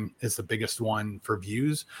that one is the biggest one for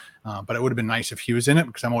views. But it would have been nice if he was in it,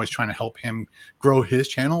 because I'm always trying to help him grow his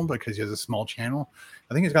channel, because he has a small channel.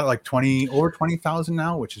 I think he's got like over 20,000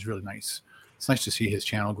 now, which is really nice. It's nice to see his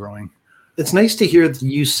channel growing. It's nice to hear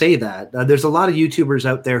you say that. There's a lot of YouTubers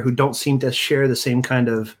out there who don't seem to share the same kind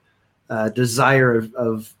of desire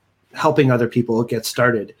of helping other people get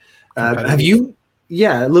started. Have you?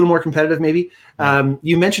 Yeah, a little more competitive, maybe.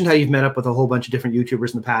 You mentioned how you've met up with a whole bunch of different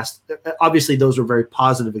YouTubers in the past. Obviously, those were very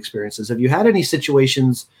positive experiences. Have you had any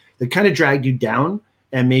situations that kind of dragged you down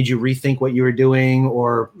and made you rethink what you were doing,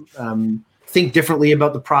 or think differently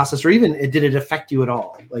about the process, or even did it affect you at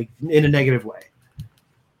all, like in a negative way?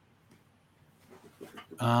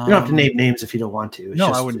 You don't have to name names if you don't want to.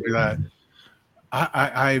 I wouldn't do that.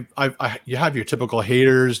 You have your typical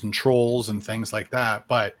haters and trolls and things like that,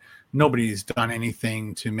 but nobody's done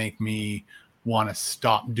anything to make me want to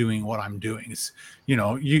stop doing what I'm doing. It's,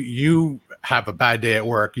 you have a bad day at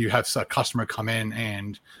work, you have a customer come in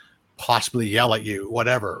and possibly yell at you,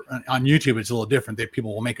 whatever. On YouTube, it's a little different.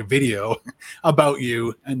 People will make a video about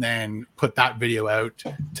you and then put that video out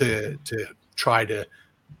to try to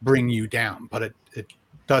bring you down. But it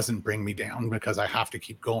doesn't bring me down, because I have to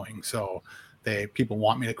keep going. So people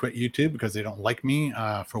want me to quit YouTube because they don't like me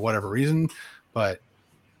for whatever reason. But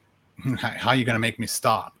how are you going to make me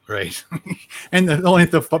stop, right? And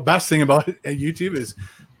the best thing about YouTube is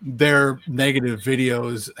their negative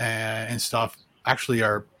videos and stuff actually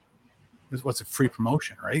are what's a free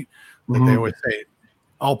promotion, right? Like they always say,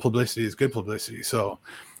 all publicity is good publicity. So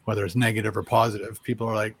whether it's negative or positive,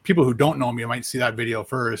 people who don't know me might see that video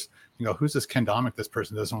first and go, who's this Ken Domik? This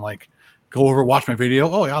person doesn't like. Go over, watch my video.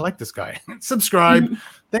 Oh yeah, I like this guy. Subscribe.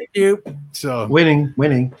 Thank you. So winning.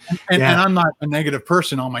 And I'm not a negative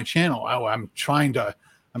person on my channel. I'm trying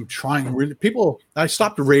really. I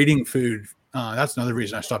stopped rating food. That's another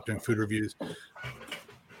reason I stopped doing food reviews.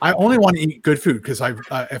 I only want to eat good food because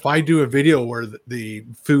if I do a video where the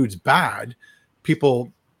food's bad, people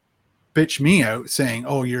bitch me out saying,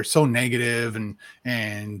 "Oh, you're so negative," and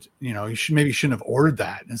you shouldn't have ordered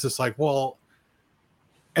that. And it's just like, well,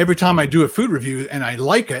 every time I do a food review and I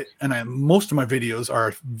like it, and most of my videos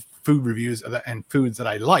are food reviews and foods that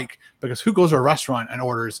I like, because who goes to a restaurant and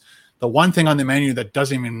orders the one thing on the menu that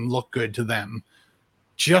doesn't even look good to them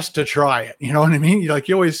just to try it? You know what I mean?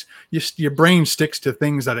 Your brain sticks to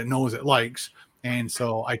things that it knows it likes. And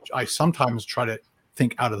so I sometimes try to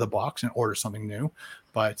think out of the box and order something new,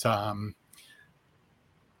 but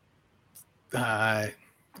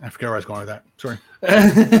I forget where I was going with that. Sorry.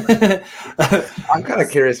 I'm kind of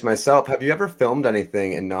curious myself. Have you ever filmed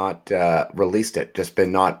anything and not released it? Just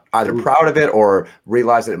been not either proud of it or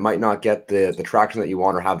realized that it might not get the traction that you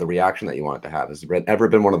want or have the reaction that you want it to have? Has it ever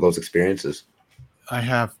been one of those experiences?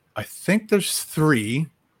 I think there's 3.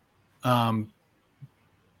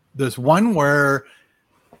 There's one where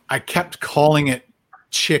I kept calling it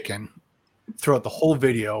chicken throughout the whole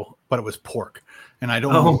video, but it was pork. And I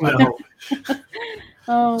don't know.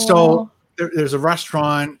 Oh, so there's a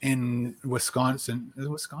restaurant in Wisconsin. Is it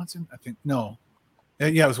Wisconsin? I think no.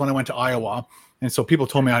 Yeah, it was when I went to Iowa, and so people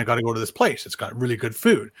told me I got to go to this place. It's got really good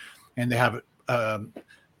food, and they have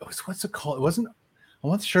what's it called? I wasn't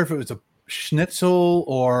sure if it was a schnitzel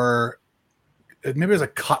or maybe it was a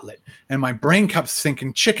cutlet. And my brain kept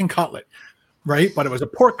thinking chicken cutlet, right? But it was a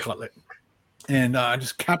pork cutlet. And I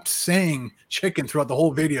just kept saying chicken throughout the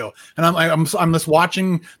whole video. And I'm just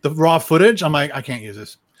watching the raw footage. I'm like, I can't use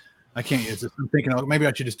this. I'm thinking, oh, maybe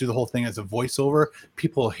I should just do the whole thing as a voiceover.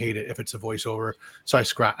 People hate it if it's a voiceover. So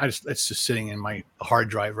it's just sitting in my hard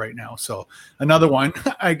drive right now. So another one,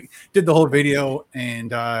 I did the whole video,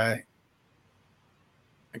 and I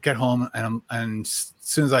get home, and as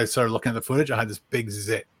soon as I started looking at the footage, I had this big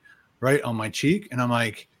zit right on my cheek. And I'm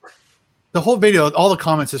like, the whole video, all the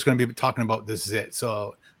comments is going to be talking about this zit.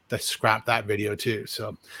 So they scrap that video too.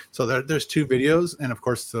 So there's 2 videos. And of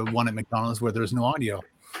course the one at McDonald's where there's no audio.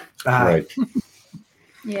 Right.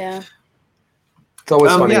 Yeah. It's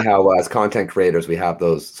always funny how as content creators, we have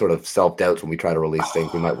those sort of self-doubts when we try to release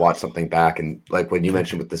things. We might watch something back, and like when you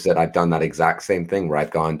mentioned with the zit, I've done that exact same thing where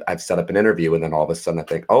I've set up an interview, and then all of a sudden I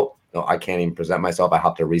think, oh, no, I can't even present myself. I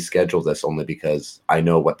have to reschedule this only because I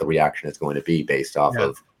know what the reaction is going to be based off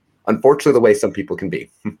of, unfortunately, the way some people can be.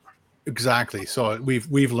 Exactly. So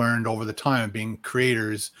we've learned over the time of being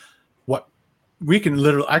creators, what we can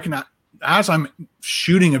as I'm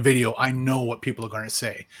shooting a video, I know what people are going to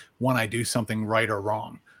say when I do something right or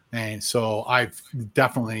wrong. And so I've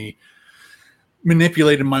definitely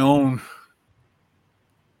manipulated my own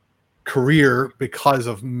career because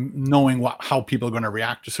of knowing how people are going to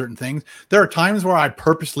react to certain things. There are times where I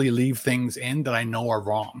purposely leave things in that I know are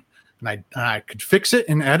wrong. And I could fix it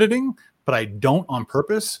in editing, but I don't on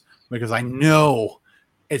purpose because I know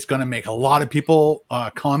it's going to make a lot of people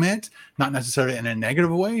comment, not necessarily in a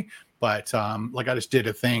negative way, but like I just did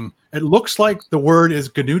a thing. It looks like the word is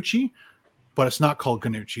Ganucci, but it's not called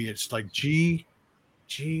Ganucci. It's like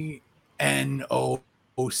GNOCCII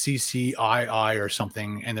or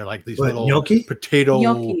something, and they're like these little gnocchi? Potato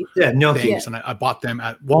Gnocchi. Gnocchi. things, and I bought them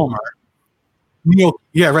at Walmart.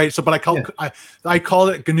 Yeah, right. So, but I called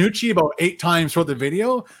it Ganucci about 8 times throughout the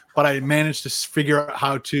video, but I managed to figure out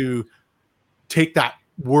how to take that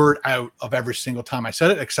word out of every single time I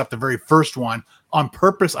said it, except the very first one. On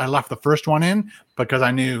purpose, I left the first one in because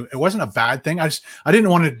I knew it wasn't a bad thing. I didn't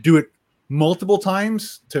want to do it multiple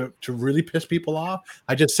times to really piss people off.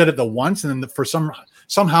 I just said it the once, and then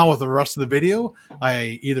somehow with the rest of the video,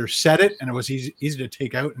 I either said it and it was easy to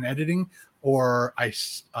take out in editing, or I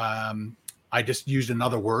just used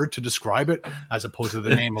another word to describe it as opposed to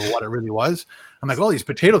the name of what it really was. I'm like, oh, these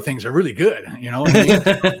potato things are really good. You know what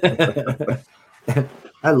I mean?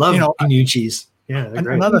 I love new cheese. Yeah.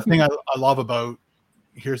 Another thing I love about,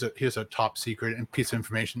 here's a top secret and piece of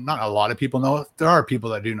information. Not a lot of people know. There are people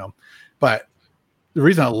that do know, but the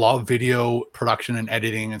reason I love video production and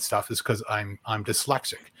editing and stuff is because I'm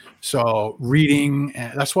dyslexic. So reading,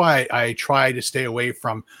 and that's why I try to stay away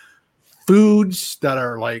from foods that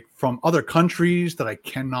are like from other countries that I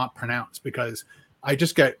cannot pronounce, because I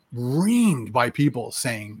just get reamed by people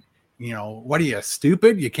saying, what are you,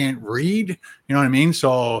 stupid? You can't read? You know what I mean?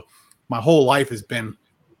 So my whole life has been,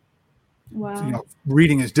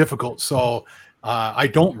 reading is difficult. So I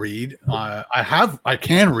don't read. I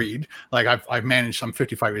can read. Like I've managed, I'm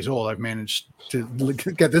 55 years old. I've managed to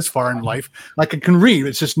get this far in life. Like I can read.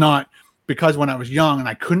 It's just not, because when I was young and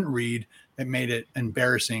I couldn't read, it made it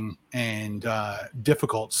embarrassing and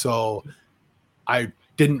difficult. So I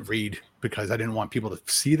didn't read because I didn't want people to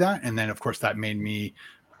see that. And then of course that made me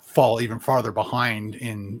fall even farther behind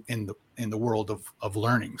in the world of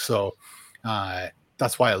learning. So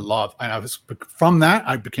that's why from that,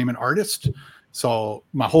 I became an artist. So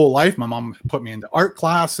my whole life, my mom put me into art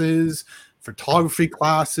classes, photography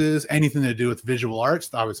classes, anything to do with visual arts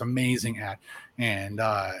that I was amazing at. And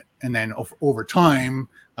then over time,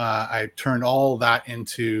 I turned all that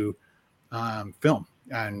into film.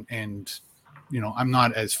 And I'm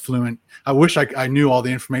not as fluent. I wish I knew all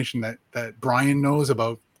the information that Brian knows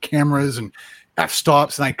about cameras and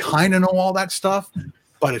f-stops, and I kind of know all that stuff,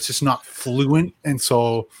 but it's just not fluent. And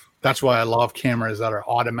so that's why I love cameras that are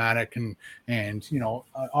automatic. And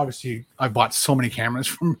obviously I bought so many cameras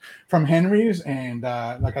from Henry's, and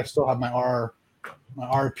like I still have my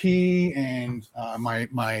RP and my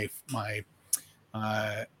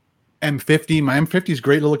M50. My M50 is a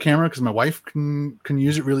great little camera because my wife can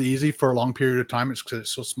use it really easy for a long period of time. It's because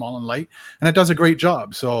it's so small and light, and it does a great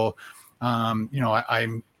job. So,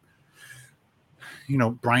 I'm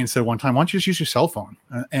Brian said one time, why don't you just use your cell phone?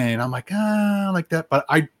 And I'm like, like that. But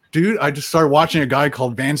I just started watching a guy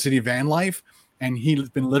called Van City Van Life, and he's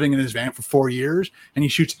been living in his van for 4 years, and he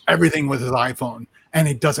shoots everything with his iPhone, and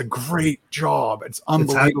he does a great job. It's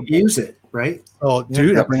unbelievable. It's how you use it, right? Oh,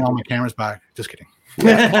 dude, I bring all my cameras back. Just kidding.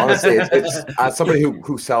 Yeah, honestly, it's as somebody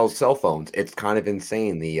who sells cell phones, it's kind of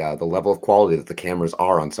insane the level of quality that the cameras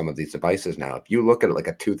are on some of these devices now. If you look at it like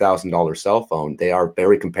a $2,000 cell phone, they are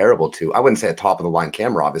very comparable to, I wouldn't say a top of the line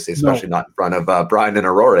camera, obviously, especially not in front of Brian and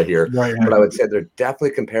Aurora here, right. But I would say they're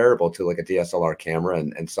definitely comparable to like a DSLR camera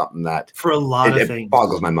and something that for a lot of things it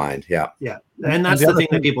boggles my mind. Yeah. And that's the thing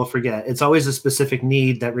that people forget. It's always a specific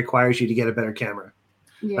need that requires you to get a better camera.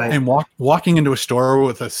 Yeah. Right? And walking into a store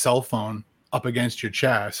with a cell phone up against your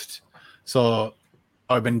chest. So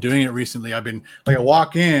I've been doing it recently. I've been like, I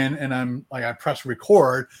walk in and I'm like, I press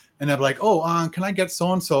record and I'm like, oh, can I get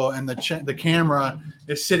so-and-so? And the camera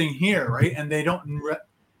is sitting here, right? And they don't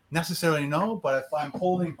necessarily know, but if I'm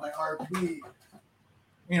holding my RP,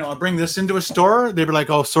 I bring this into a store, they'd be like,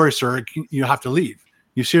 oh, sorry, sir, you have to leave.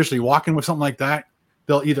 You seriously walk in with something like that,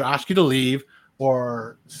 they'll either ask you to leave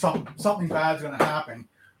or something bad's going to happen.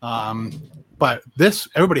 But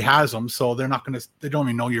everybody has them, so they don't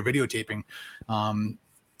even know you're videotaping.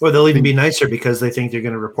 Or they'll even be nicer because they think you're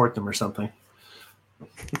going to report them or something.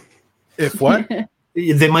 If what?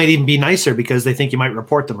 They might even be nicer because they think you might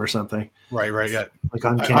report them or something. Right. Yeah. Like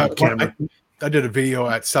on camera. I did a video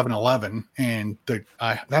at 7-Eleven, and that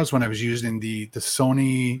was when I was using the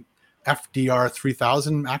Sony FDR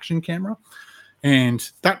 3000 action camera, and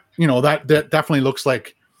that definitely looks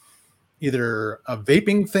like either a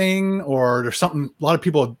vaping thing or there's something. A lot of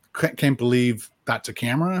people can't believe that's a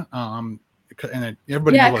camera. And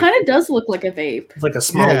everybody, it kind of does look like a vape. It's like a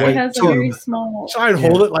small It white has a tube. very small. So I'd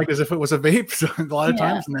hold it like as if it was a vape a lot of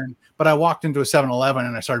times, but I walked into a 7-Eleven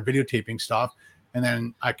and I started videotaping stuff, and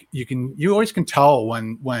then you always can tell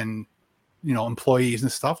when employees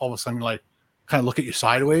and stuff all of a sudden like kind of look at you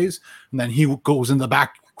sideways, and then he goes in the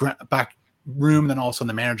back room, then all of a sudden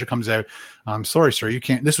the manager comes out. I'm sorry, sir, you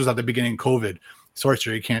can't. This was at the beginning of COVID. Sorry,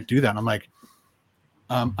 sir, you can't do that. And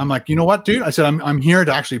I'm like, you know what, dude? I said, I'm here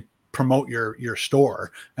to actually promote your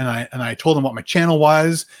store. And I told him what my channel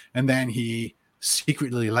was, and then he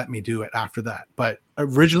secretly let me do it after that. But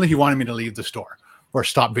originally he wanted me to leave the store or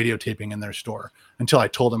stop videotaping in their store until I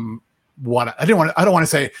told him what I don't want to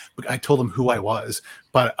say, but I told him who I was,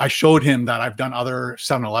 but I showed him that I've done other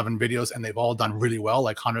 7-Eleven videos and they've all done really well,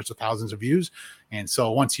 like hundreds of thousands of views. And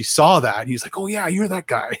so once he saw that, he's like, oh yeah, you're that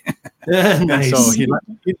guy. Nice.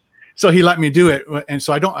 And so he let me do it. And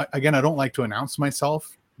so I don't like to announce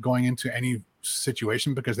myself going into any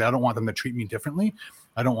situation because I don't want them to treat me differently.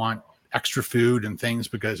 I don't want extra food and things,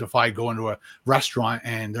 because if I go into a restaurant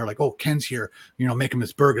and they're like, oh, Ken's here, make him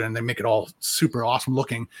this burger, and they make it all super awesome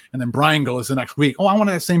looking, and then Brian goes the next week, oh, I want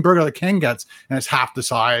that same burger that Ken gets, and it's half the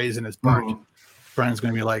size and it's burnt. Brian's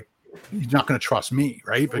going to be like, you're not going to trust me,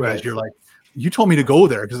 right? Because you're like, you told me to go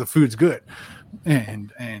there because the food's good.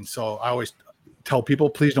 And so I always tell people,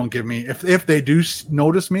 please don't give me, if they do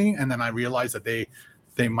notice me and then I realize that they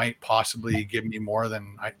might possibly give me more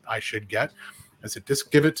than I should get, I said,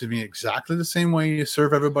 just give it to me exactly the same way you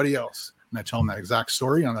serve everybody else. And I tell them that exact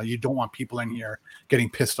story. And you don't want people in here getting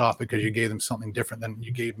pissed off because you gave them something different than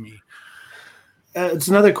you gave me. It's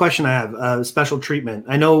another question I have, special treatment.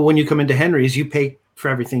 I know when you come into Henry's, you pay for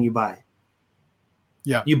everything you buy.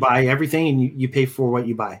 Yeah. You buy everything and you pay for what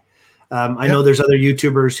you buy. I know there's other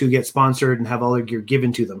YouTubers who get sponsored and have all their gear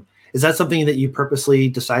given to them. Is that something that you purposely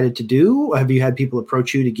decided to do? Have you had people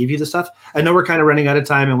approach you to give you the stuff? I know we're kind of running out of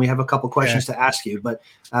time and we have a couple questions to ask you, but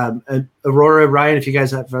Aurora, Ryan, if you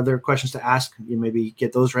guys have other questions to ask, you maybe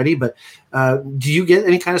get those ready. But do you get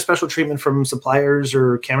any kind of special treatment from suppliers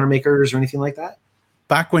or camera makers or anything like that?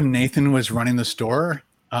 Back when Nathan was running the store,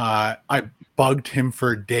 I bugged him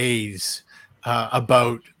for days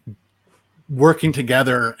about working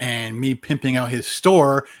together and me pimping out his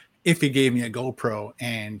store if he gave me a GoPro.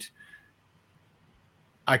 And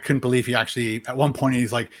I couldn't believe he actually, at one point,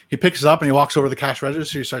 he's like, he picks it up and he walks over to the cash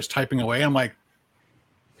register. He starts typing away. I'm like,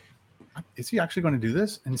 is he actually going to do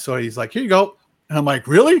this? And so he's like, here you go. And I'm like,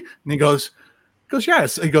 really? And he goes,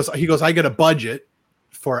 yes. He goes, I get a budget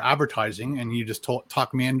for advertising and you just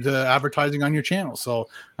talk me into advertising on your channel. So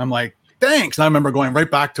I'm like, thanks. And I remember going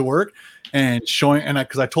right back to work and showing, and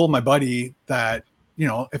because I told my buddy that, you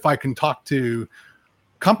know, if I can talk to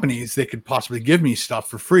companies, they could possibly give me stuff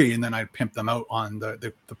for free, and then I'd pimp them out on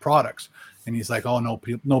the products. And he's like, oh no,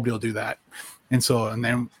 nobody will do that. And so,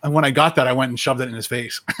 and when I got that, I went and shoved it in his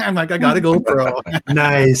face. I'm like, I got a GoPro.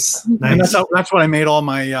 Nice. And that's what I made all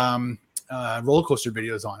my roller coaster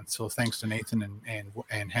videos on. So thanks to Nathan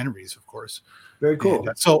and Henry's, of course. Very cool.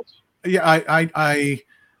 And, so yeah,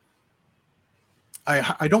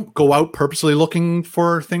 I don't go out purposely looking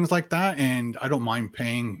for things like that, and I don't mind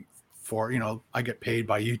paying for, you know, I get paid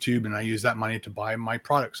by YouTube and I use that money to buy my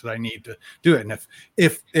products that I need to do it. And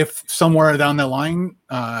if somewhere down the line,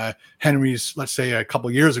 Henry's, let's say a couple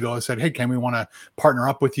of years ago, said, hey, we want to partner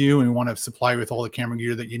up with you and we want to supply with all the camera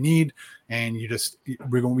gear that you need, and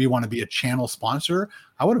we want to be a channel sponsor,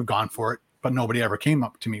 I would have gone for it. But nobody ever came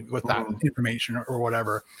up to me with that information or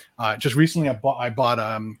whatever. Just recently, I bought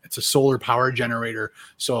it's a solar power generator.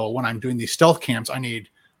 So when I'm doing these stealth camps, I need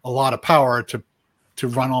a lot of power to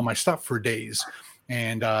run all my stuff for days.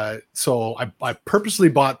 And so I purposely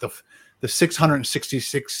bought the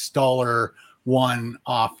 $666 one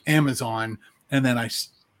off Amazon, and then I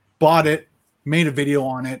bought it, made a video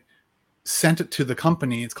on it, sent it to the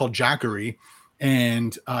company. It's called Jackery.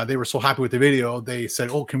 And they were so happy with the video, they said,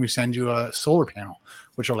 oh, can we send you a solar panel,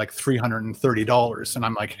 which are like $330. And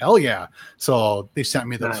I'm like, hell yeah. So they sent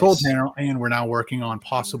me the solar panel, and we're now working on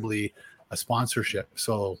possibly a sponsorship.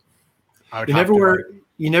 So you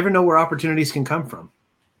never know where opportunities can come from.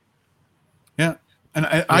 Yeah. And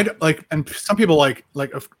I like, and some people like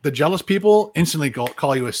if the jealous people instantly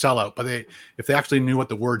call you a sellout, but if they actually knew what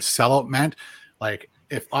the word sellout meant, like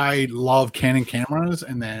if I love Canon cameras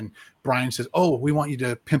and then Brian says, oh, we want you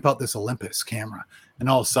to pimp out this Olympus camera. And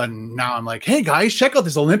all of a sudden now I'm like, hey guys, check out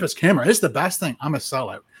this Olympus camera. It's the best thing. I'm a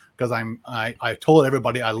sellout because I told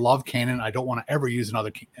everybody I love Canon. I don't want to ever use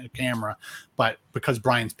another camera, but because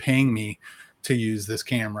Brian's paying me to use this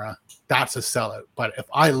camera, that's a sellout. But if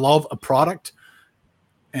I love a product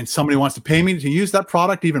and somebody wants to pay me to use that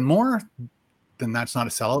product even more, then that's not a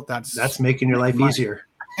sellout. That's making your life easier.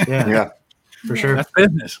 Yeah. Yeah. For sure. That's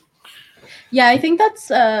business. Yeah, I think that's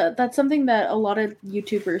something that a lot of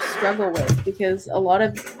YouTubers struggle with, because a lot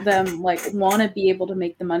of them like want to be able to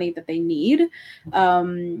make the money that they need,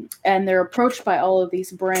 and they're approached by all of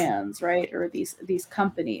these brands, right, or these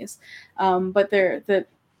companies, but they're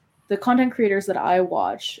the content creators that I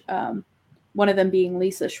watch. One of them being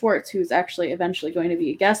Lisa Schwartz, who's actually eventually going to be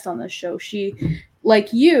a guest on this show. She,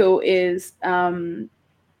 like you, is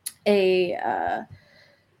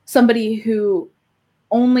somebody who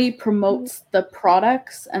only promotes the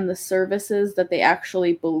products and the services that they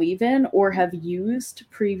actually believe in or have used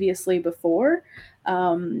previously before,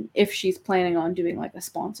 if she's planning on doing like a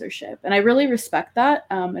sponsorship. And I really respect that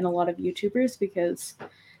in a lot of YouTubers, because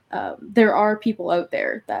there are people out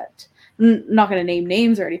there that, not going to name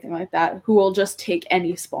names or anything like that, who will just take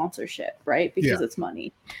any sponsorship, right? Because it's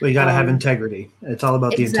money. Well, you got to have integrity. It's all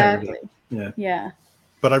about the integrity. Yeah.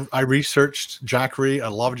 But I researched Jackery. I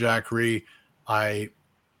love Jackery. I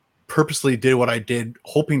purposely did what I did,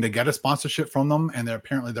 hoping to get a sponsorship from them, and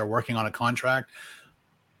they're working on a contract.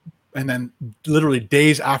 And then literally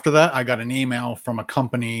days after that, I got an email from a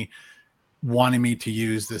company wanting me to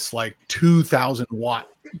use this like 2,000 watt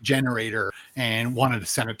generator and wanted to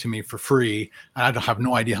send it to me for free. And I don't have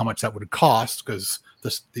no idea how much that would cost, because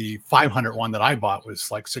the 500 one that I bought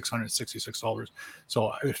was like $666.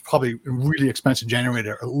 So it's probably a really expensive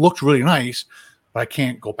generator. It looked really nice, but I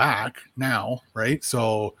can't go back now, right?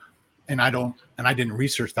 So and I didn't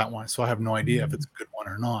research that one, so I have no idea if it's a good one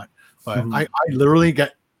or not. But I literally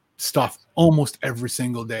get stuff almost every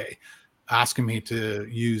single day asking me to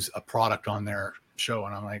use a product on their show,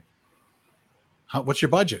 and I'm like, what's your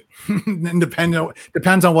budget? And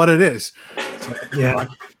depends on what it is. So, yeah.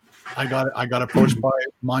 I got approached by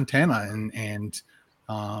Montana, and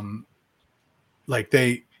like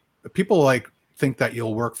people like think that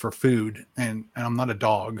you'll work for food, and I'm not a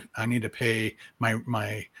dog. I need to pay my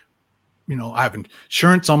I have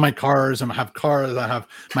insurance on my cars, and I have cars, I have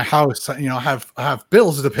my house, I have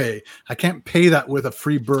bills to pay. I can't pay that with a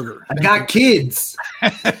free burger. I got kids.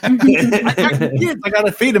 I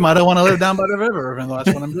gotta feed them. I don't want to live down by the river, even though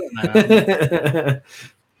that's what I'm doing.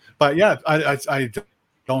 But yeah, I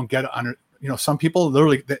don't get it under. Some people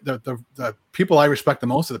literally, the people I respect the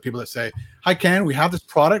most are the people that say, "Hi, Ken, we have this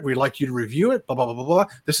product. We'd like you to review it. Blah blah blah blah blah.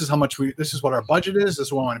 This is how much this is what our budget is. This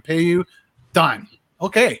is what I want to pay you. Done.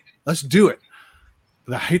 Okay, let's do it."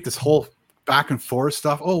 But I hate this whole back and forth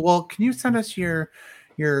stuff. Oh well, can you send us your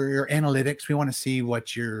analytics? We want to see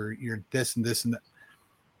what your this and this and that.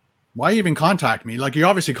 Why even contact me? Like, you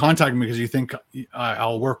obviously contact me because you think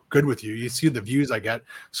I'll work good with you. You see the views I get,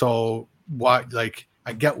 so why? Like,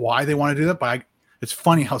 I get why they want to do that, but it's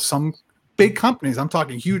funny how some big companies, I'm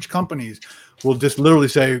talking huge companies, will just literally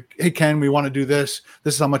say, "Hey, Ken, we want to do this.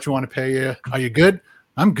 This is how much we want to pay you. Are you good?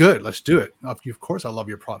 I'm good. Let's do it." Of course, I love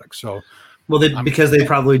your product. So, well, because they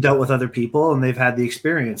probably dealt with other people and they've had the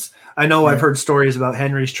experience. I know I've heard stories about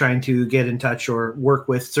Henry's trying to get in touch or work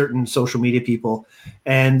with certain social media people,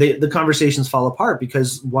 and the conversations fall apart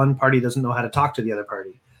because one party doesn't know how to talk to the other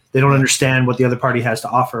party. They don't understand what the other party has to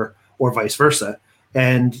offer, or vice versa.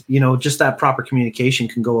 And, just that proper communication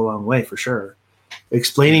can go a long way for sure.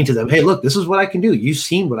 Explaining to them, "Hey, look, this is what I can do. You've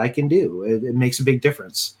seen what I can do." It makes a big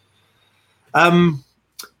difference.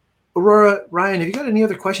 Aurora, Ryan, have you got any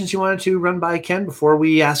other questions you wanted to run by Ken before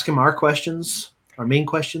we ask him our questions, our main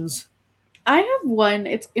questions? I have one.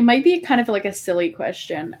 It might be kind of like a silly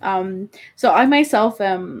question. So I myself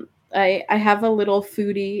I have a little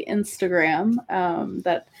foodie Instagram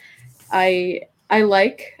that I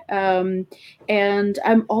like, and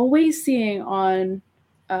I'm always seeing on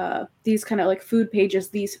these kind of like food pages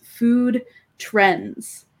these food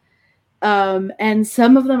trends. And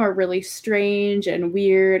some of them are really strange and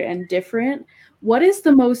weird and different. What is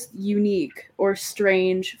the most unique or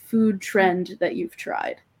strange food trend that you've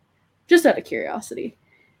tried? Just out of curiosity.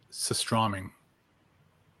 Surströmming.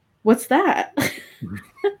 What's that?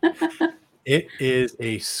 It is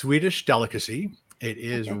a Swedish delicacy. It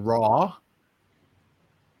is raw.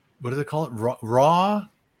 What do they call it? Raw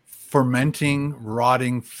fermenting,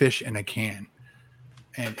 rotting fish in a can.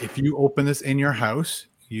 And if you open this in your house,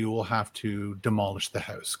 you will have to demolish the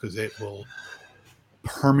house because it will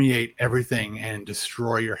permeate everything and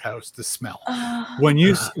destroy your house. The smell. When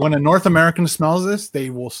a North American smells this, they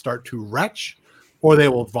will start to retch, or they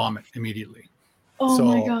will vomit immediately. Oh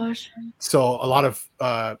my gosh! So a lot of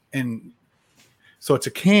so it's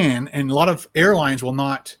a can, and a lot of airlines will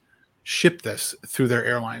not ship this through their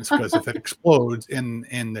airlines because if it explodes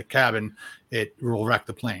in the cabin, it will wreck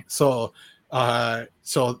the plane. So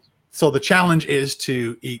the challenge is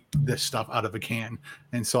to eat this stuff out of a can.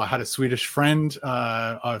 And so I had a Swedish friend,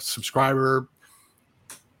 a subscriber.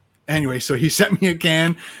 Anyway, so he sent me a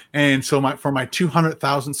can. And so for my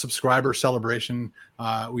 200,000 subscriber celebration,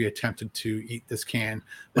 we attempted to eat this can.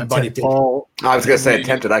 My buddy Paul. I was going to say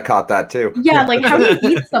attempted. I caught that too. Yeah, like how do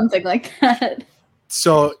you eat something like that?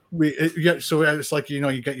 So so it's like,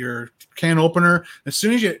 you get your can opener. As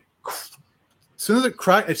soon as it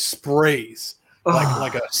cracks, it sprays.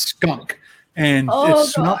 Like a skunk, and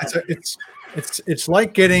it's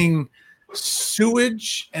like getting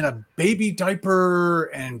sewage and a baby diaper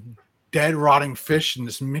and dead rotting fish and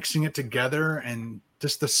just mixing it together, and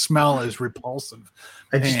just the smell is repulsive.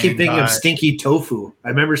 I just keep thinking of stinky tofu. I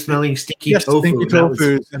remember smelling stinky tofu. Stinky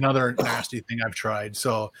tofu is another nasty thing I've tried.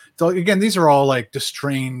 So again, these are all like just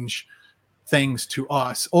strange things to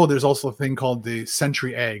us. Oh, there's also a thing called the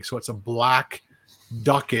century egg. So it's a black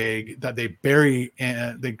duck egg that they bury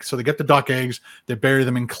so they get the duck eggs, they bury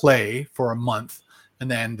them in clay for a month, and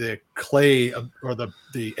then the clay or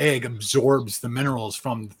the egg absorbs the minerals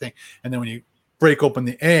from the thing, and then when you break open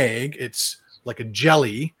the egg, it's like a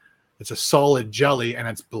jelly. It's a solid jelly, and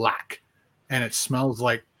it's black, and it smells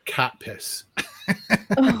like cat piss.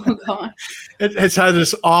 Oh god! It's had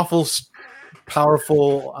this awful,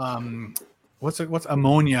 powerful what's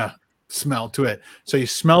ammonia smell to it. So you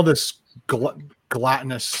smell this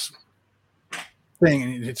gelatinous thing,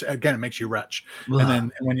 and it makes you retch. Ugh. And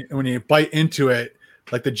then when you bite into it,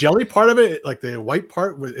 like the jelly part of it, like the white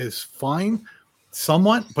part is fine,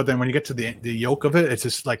 somewhat, but then when you get to the yolk of it, it's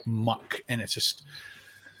just like muck, and it's just.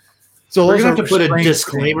 So we're gonna have to put a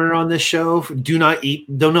disclaimer on this show: do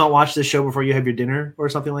not watch this show before you have your dinner or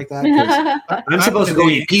something like that. I'm supposed to go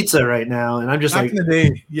eat pizza right now, and I'm just back like, in the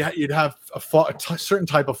day, yeah, you'd have a certain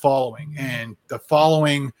type of following, and the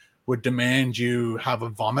following would demand you have a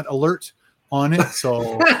vomit alert on it.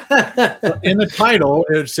 So in the title,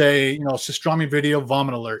 it would say, pastrami video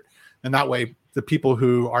vomit alert, and that way the people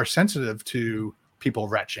who are sensitive to people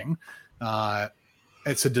retching.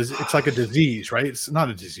 It's like a disease, right? It's not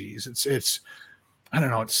a disease. It's I don't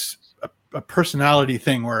know. It's a personality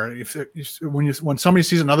thing where when somebody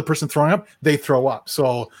sees another person throwing up, they throw up.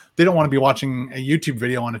 So they don't want to be watching a YouTube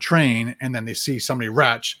video on a train and then they see somebody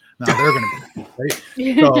retch. Now they're going to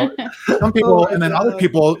be right. So some people, and then other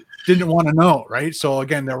people didn't want to know, right? So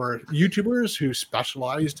again, there were YouTubers who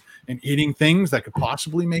specialized in eating things that could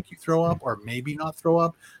possibly make you throw up or maybe not throw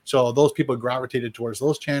up. So those people gravitated towards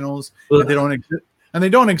those channels, and they don't exist. And they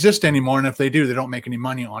don't exist anymore. And if they do, they don't make any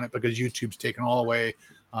money on it because YouTube's taken all away.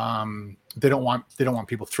 They don't want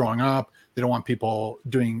people throwing up. They don't want people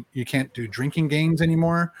you can't do drinking games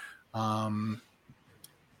anymore.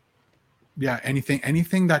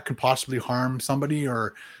 Anything that could possibly harm somebody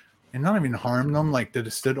and not even harm them. Like they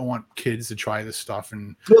just don't want kids to try this stuff.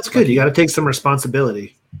 And that's good. You got to take some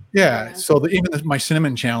responsibility. Yeah. So even my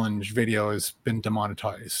cinnamon challenge video has been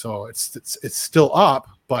demonetized. So it's still up,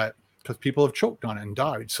 but because people have choked on it and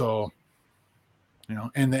died. So,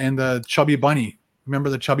 and the chubby bunny. Remember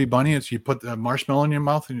the chubby bunny? It's you put the marshmallow in your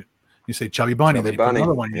mouth and you say chubby bunny. Chubby then you bunny. put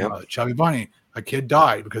another one in your mouth. Chubby bunny. A kid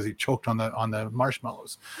died because he choked on the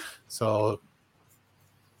marshmallows. So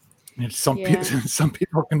some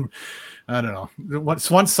people can, I don't know.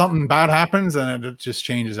 Once something bad happens, then it just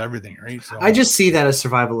changes everything, right? So I just see that as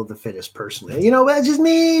survival of the fittest, personally. That's just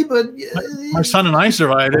me, but my son and I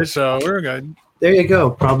survived it, so we're good. There you go.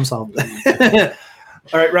 Problem solved.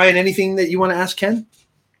 All right, Ryan, anything that you want to ask Ken?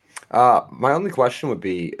 My only question would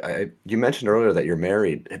be, you mentioned earlier that you're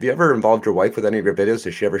married. Have you ever involved your wife with any of your videos?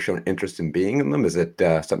 Has she ever shown interest in being in them? Is it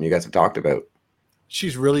something you guys have talked about?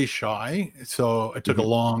 She's really shy, so it took a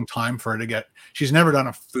long time for her to she's never done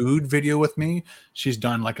a food video with me. She's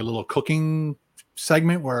done like a little cooking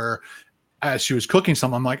segment where as she was cooking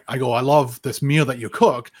something, I'm like, I love this meal that you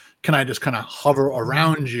cook. Can I just kind of hover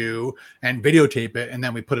around you and videotape it? And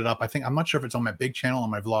then we put it up. I'm not sure if it's on my big channel or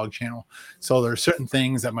my vlog channel. So there are certain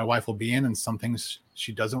things that my wife will be in and some things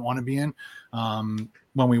she doesn't want to be in.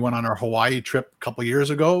 When we went on our Hawaii trip a couple of years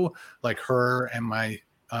ago, like her and my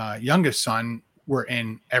youngest son were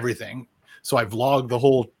in everything. So I vlogged the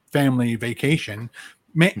whole family vacation,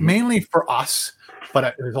 mainly for us.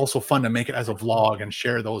 But it was also fun to make it as a vlog and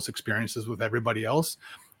share those experiences with everybody else.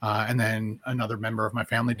 And then another member of my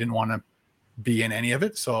family didn't want to be in any of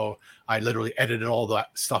it. So I literally edited all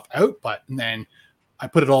that stuff out. But then I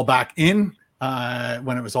put it all back in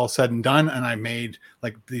when it was all said and done. And I made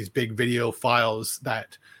like these big video files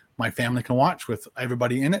that my family can watch with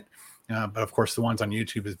everybody in it. But of course, the ones on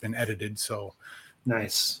YouTube has been edited. So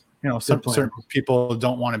nice. Certain people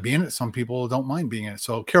don't want to be in it. Some people don't mind being in it.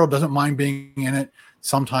 So Carol doesn't mind being in it.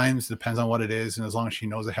 Sometimes depends on what it is. And as long as she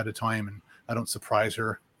knows ahead of time and I don't surprise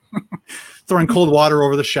her throwing cold water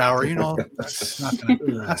over the shower, that's not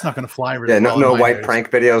going to fly. Really no white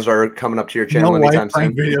prank videos are coming up to your channel anytime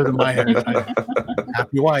soon. No white prank videos in my head.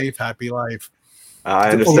 Happy wife, happy life.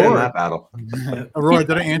 I understand that battle. Aurora,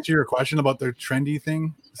 did I answer your question about the trendy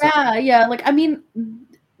thing? Yeah. Like,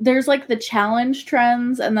 there's like the challenge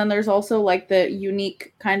trends, and then there's also like the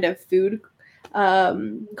unique kind of food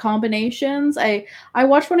combinations. I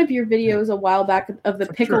watched one of your videos a while back of the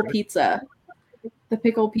pickle pizza. The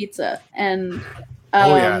pickle pizza. And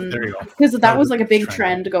there you go. Because that was like a big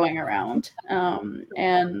trend going around.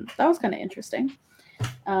 And that was kind of interesting.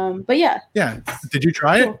 But yeah. Yeah. Did you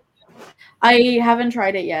try it? I haven't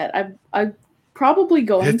tried it yet. I'm probably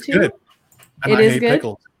going to. Good. And I hate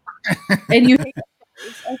pickles. And you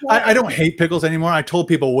I don't hate pickles anymore. I told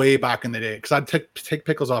people way back in the day because I'd take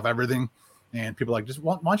pickles off everything, and people are like,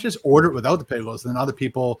 why don't you just order it without the pickles? And then other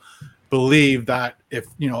people believe that if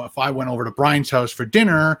I went over to Brian's house for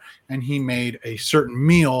dinner and he made a certain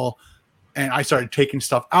meal and I started taking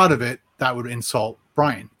stuff out of it, that would insult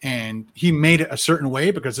Brian. And he made it a certain way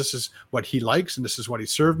because this is what he likes and this is what he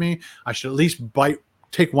served me. I should at least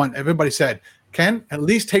take one. Everybody said, Ken, at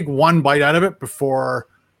least take one bite out of it before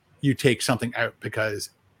you take something out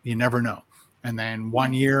because you never know. And then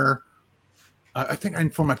 1 year, I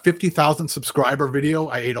think for my 50,000 subscriber video,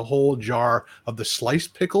 I ate a whole jar of the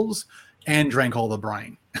sliced pickles and drank all the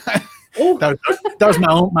brine. that was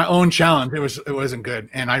my own challenge. It wasn't good.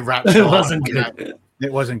 And I wrapped it. It wasn't good.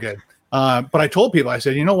 It wasn't good. But I told people, I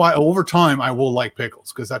said, you know what? Over time, I will like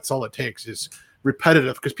pickles because that's all it takes is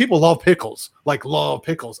repetitive. Because people love pickles, love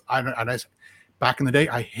pickles. Back in the day,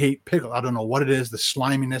 I hate pickles. I don't know what it is, the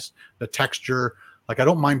sliminess, the texture. Like I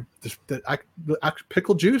don't mind the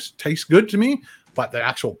pickle juice tastes good to me, but the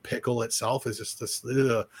actual pickle itself is just this.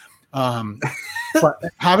 But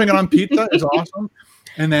having it on pizza is awesome.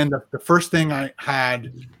 And then the first thing I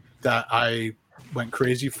had that I went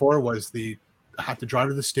crazy for was I had to drive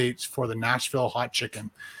to the States for the Nashville hot chicken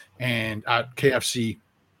and at KFC.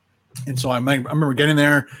 And so I remember getting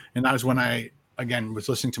there, and that was when I again was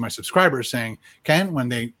listening to my subscribers saying, Ken, when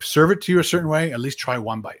they serve it to you a certain way, at least try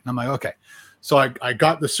one bite. And I'm like, okay. So I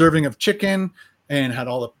got the serving of chicken and had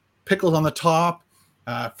all the pickles on the top.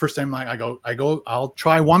 First time I'll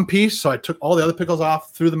try one piece. So I took all the other pickles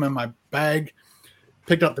off, threw them in my bag,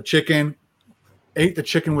 picked up the chicken, ate the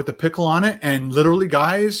chicken with the pickle on it. And literally,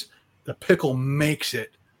 guys, the pickle makes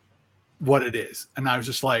it what it is. And I was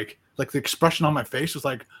just like the expression on my face was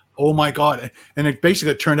like, oh my God. And it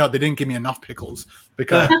basically turned out they didn't give me enough pickles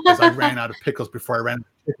because I ran out of pickles before I ran out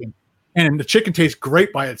of chicken. And the chicken tastes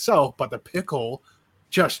great by itself, but the pickle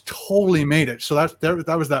just totally made it. So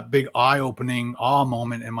that was that big eye-opening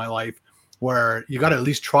moment in my life where you got to at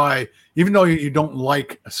least try, even though you don't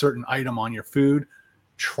like a certain item on your food,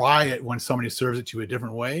 try it when somebody serves it to you a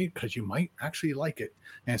different way because you might actually like it.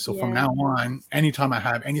 And so from now on, anytime I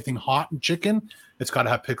have anything hot and chicken, it's got to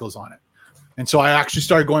have pickles on it. And so I actually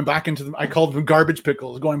started going back into them. I called them garbage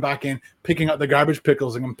pickles, going back in, picking up the garbage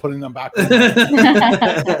pickles and putting them back.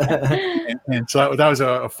 and so that was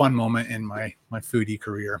a fun moment in my foodie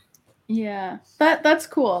career. Yeah, that's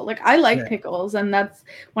cool. Like I like pickles, and that's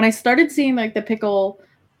when I started seeing like the pickle,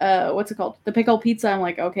 what's it called? The pickle pizza. I'm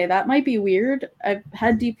like, okay, that might be weird. I've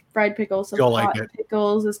had deep fried pickles. So hot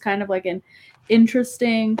pickles is kind of like an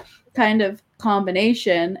interesting kind of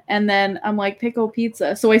combination. And then I'm like, pickle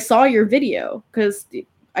pizza. So I saw your video because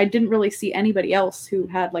I didn't really see anybody else who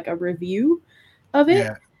had like a review of it.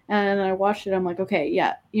 Yeah. And I watched it. I'm like, okay,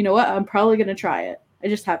 yeah, you know what? I'm probably going to try it. I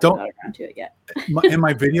just haven't got around to it yet. In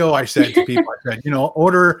my video, I said to people, I said,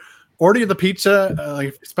 order the pizza,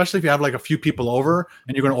 especially if you have like a few people over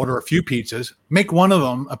and you're going to order a few pizzas, make one of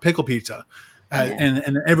them a pickle pizza.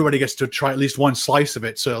 And everybody gets to try at least one slice of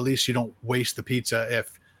it. So at least you don't waste the pizza.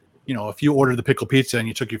 If you ordered the pickle pizza and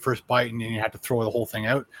you took your first bite and then you had to throw the whole thing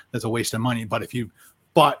out, that's a waste of money. But if you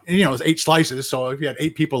it's 8 slices. So if you had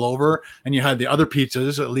 8 people over and you had the other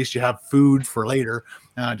pizzas, at least you have food for later,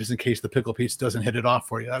 just in case the pickle pizza doesn't hit it off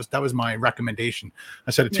for you. That was my recommendation.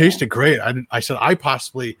 I said, it tasted great. I said, I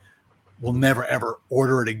possibly will never, ever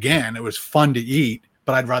order it again. It was fun to eat,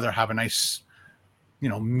 but I'd rather have a nice,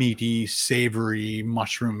 meaty, savory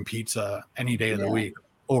mushroom pizza any day of the week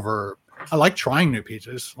over. I like trying new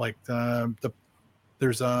pizzas. Like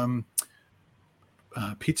there's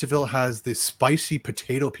Pizzaville has this spicy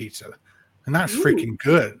potato pizza, and that's freaking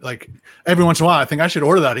good. Like every once in a while, I think I should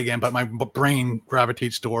order that again, but my brain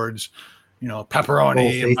gravitates towards,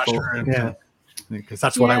 pepperoni and mushroom, because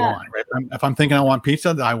that's what I want. Right? If I'm thinking I want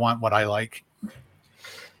pizza, I want what I like.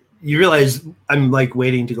 You realize I'm like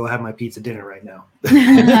waiting to go have my pizza dinner right now.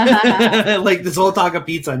 Like this whole talk of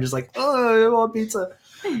pizza, I'm just like, oh, I want pizza.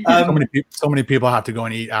 So many people have to go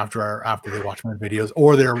and eat after they watch my videos,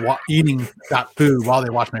 or they're eating that food while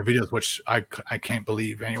they watch my videos, which I can't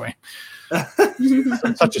believe anyway.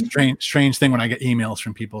 It's such a strange thing when I get emails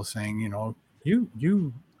from people saying,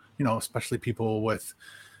 especially people with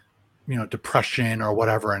depression or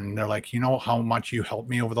whatever, and they're like, how much you helped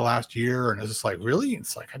me over the last year, and it's just like, really?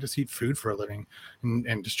 It's like I just eat food for a living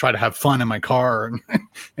and just try to have fun in my car,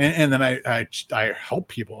 and then I help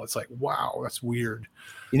people. It's like, wow, that's weird.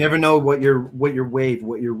 You never know what your wave,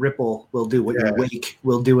 what your ripple will do, what your wake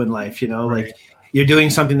will do in life. Right. Like you're doing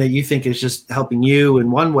something that you think is just helping you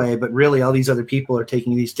in one way, but really all these other people are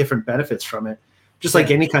taking these different benefits from it, just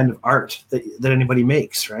like any kind of art that anybody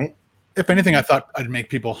makes, right? If anything, I thought I'd make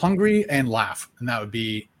people hungry and laugh, and that would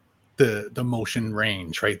be the motion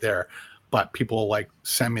range right there. But people like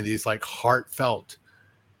send me these like heartfelt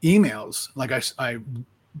emails. Like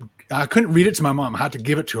I couldn't read it to my mom. I had to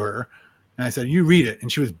give it to her, and I said, "You read it,"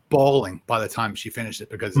 and she was bawling by the time she finished it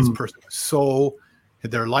because this person was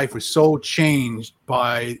their life was so changed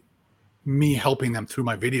by me helping them through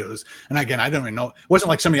my videos. And again, I don't even know. It wasn't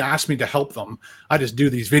like somebody asked me to help them. I just do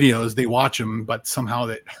these videos, they watch them, but somehow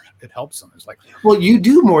it helps them. It's like, well, you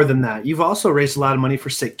do more than that. You've also raised a lot of money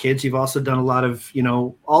for sick kids. You've also done a lot of,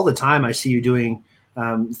 all the time I see you doing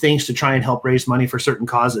things to try and help raise money for certain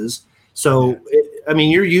causes. So,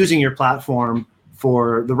 you're using your platform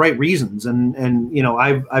for the right reasons. And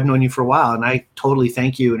I've known you for a while, and I totally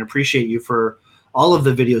thank you and appreciate you for all of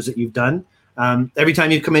the videos that you've done. Every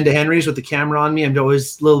time you come into Henry's with the camera on me, I'm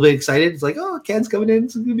always a little bit excited. It's like, oh, Ken's coming in.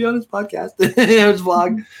 He's going to be on his podcast, his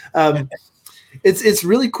vlog. It's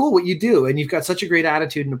really cool what you do, and you've got such a great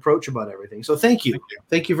attitude and approach about everything. So thank you.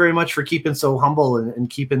 Thank you very much for keeping so humble and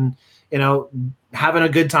keeping, having a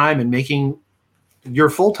good time and making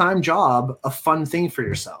your full-time job a fun thing for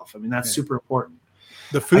yourself. I mean, that's super important.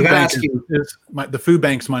 The food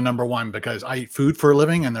bank's my number one, because I eat food for a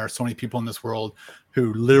living, and there are so many people in this world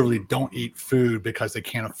who literally don't eat food because they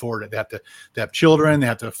can't afford it. They have children, they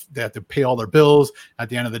have to pay all their bills. At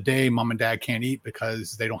the end of the day, mom and dad can't eat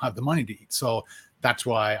because they don't have the money to eat. So that's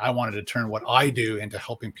why I wanted to turn what I do into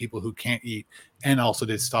helping people who can't eat, and also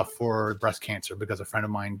did stuff for breast cancer, because a friend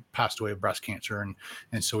of mine passed away of breast cancer.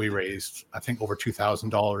 And so we raised, I think, over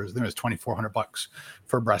 $2,000. I think it was $2,400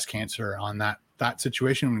 for breast cancer on that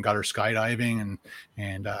situation, and got her skydiving,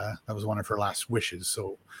 and that was one of her last wishes.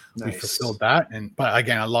 So we fulfilled that. But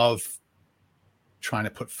again, I love trying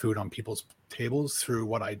to put food on people's tables through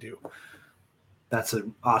what I do. That's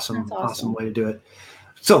an awesome way to do it.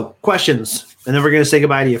 So questions, and then we're going to say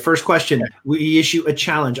goodbye to you. First question, we issue a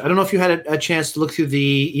challenge. I don't know if you had a chance to look through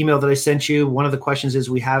the email that I sent you. One of the questions is,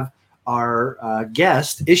 we have our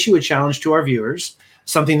guest issue a challenge to our viewers,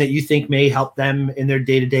 something that you think may help them in their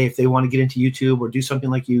day-to-day if they want to get into YouTube or do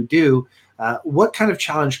something like you do. What kind of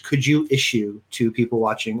challenge could you issue to people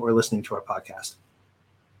watching or listening to our podcast?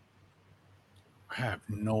 I have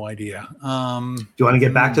no idea. Do you want to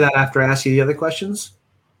get back to that after I ask you the other questions?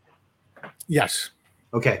 Yes.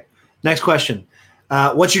 Okay. Next question.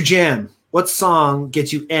 What's your jam? What song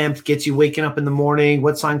gets you amped, gets you waking up in the morning?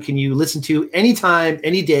 What song can you listen to anytime,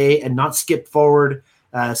 any day, and not skip forward?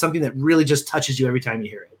 Something that really just touches you every time you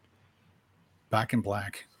hear it. Back in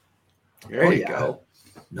Black. There you go.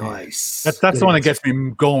 Nice. That's the one that gets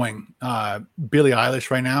me going. Billie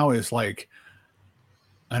Eilish right now is like,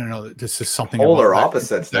 I don't know. This is something. Polar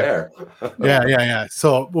opposites there. Yeah.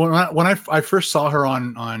 So when I first saw her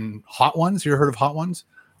on Hot Ones, you ever heard of Hot Ones?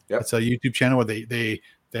 Yep. It's a YouTube channel where they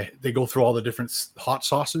go through all the different hot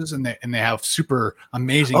sauces, and they have super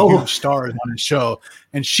amazing huge stars on the show.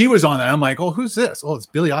 And she was on that. I'm like, oh, who's this? Oh, it's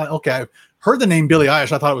Billie Eilish. Okay, I've heard the name Billie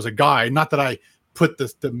Eilish. I thought it was a guy. Not that I put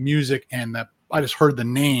the music and that I just heard the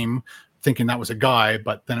name thinking that was a guy.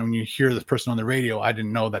 But then when you hear this person on the radio, I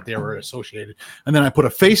didn't know that they were associated. And then I put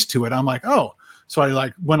a face to it. I'm like, oh. So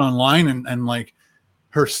I went online and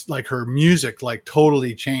her music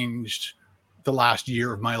totally changed the last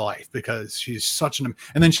year of my life, because she's such and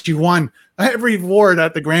then she won every award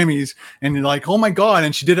at the Grammys, and you're like, oh my God.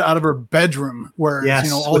 And she did it out of her bedroom, where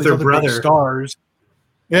all with these her other brother big stars.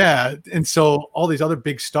 Yeah. And so all these other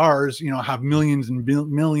big stars, have millions and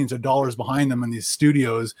millions of dollars behind them in these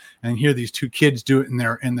studios, and here these two kids do it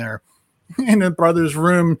in their brother's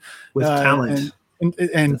room with talent.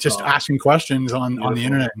 And just asking questions on the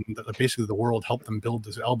internet, and basically the world helped them build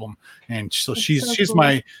this album. And so she's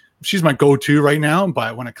my go-to right now.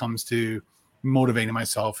 But when it comes to motivating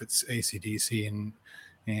myself, it's AC/DC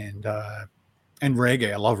and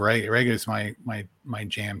reggae. I love reggae. Reggae is my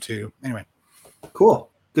jam too. Anyway,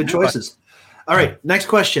 cool, good choices. All right, next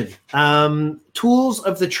question. Tools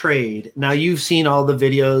of the trade. Now, you've seen all the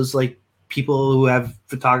videos, like people who have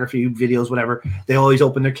photography videos, whatever. They always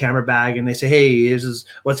open their camera bag and they say, hey, this is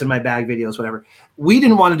what's in my bag videos, whatever. We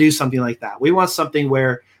didn't want to do something like that. We want something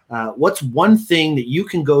where what's one thing that you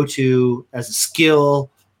can go to as a skill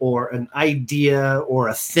or an idea or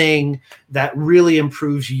a thing that really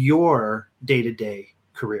improves your day-to-day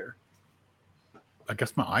career? I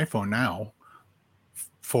guess my iPhone now,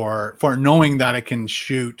 for knowing that I can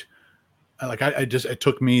shoot. It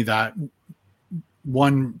took me that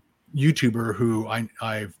one YouTuber who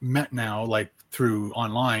I've met now, through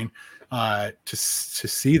online, to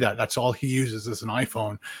see that's all he uses is an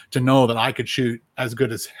iPhone, to know that I could shoot as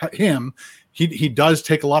good as him. He does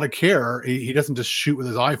take a lot of care. He doesn't just shoot with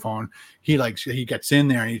his iPhone. He gets in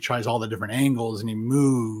there and he tries all the different angles, and he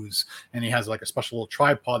moves, and he has a special little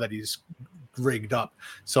tripod that he's rigged up.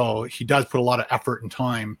 So he does put a lot of effort and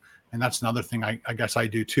time. And that's another thing I guess I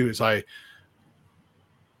do too, is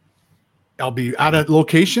I'll be at a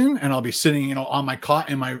location and I'll be sitting, on my cot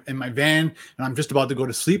in my van, and I'm just about to go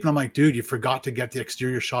to sleep. And I'm like, dude, you forgot to get the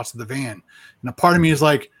exterior shots of the van. And a part of me is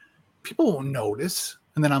like, people won't notice.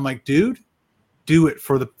 And then I'm like, dude, do it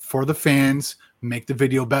for the fans, make the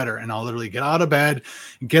video better. And I'll literally get out of bed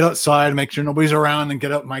and get outside, make sure nobody's around, and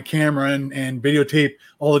get out my camera and videotape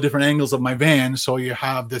all the different angles of my van. So you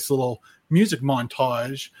have this little music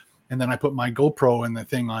montage. And then I put my GoPro and the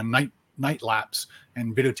thing on night lapse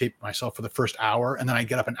and videotape myself for the first hour. And then I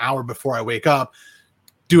get up an hour before I wake up,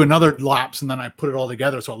 do another lapse, and then I put it all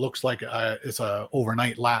together so it looks like it's a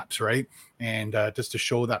overnight lapse, right? And just to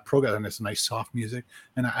show that progress, and it's nice soft music.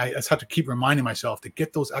 And I just have to keep reminding myself to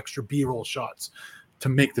get those extra B-roll shots to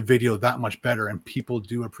make the video that much better, and people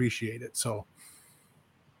do appreciate it. So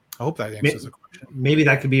I hope that answers the question. Maybe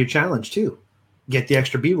that could be your challenge too. Get the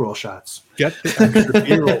extra B-roll shots. Get the extra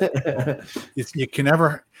B-roll.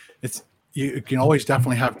 You can always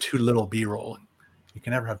definitely have too little B-roll. You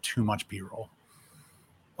can never have too much B-roll.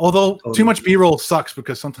 Although too much B-roll sucks,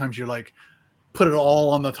 because sometimes you're like, put it all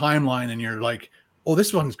on the timeline and you're like, oh,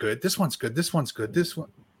 this one's good. This one's good. This one's good. This one.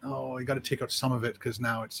 Oh, you got to take out some of it because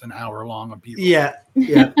now it's an hour long of B-roll. Yeah.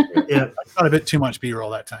 I got a bit too much B-roll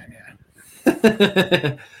that time.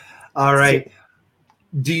 Yeah. All right.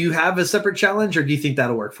 Do you have a separate challenge, or do you think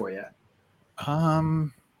that'll work for you?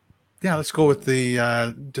 Yeah, let's go with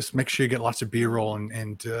the just make sure you get lots of B-roll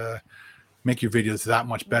and make your videos that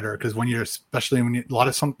much better. Because especially when a lot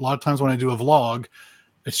of times when I do a vlog,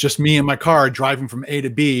 it's just me in my car driving from A to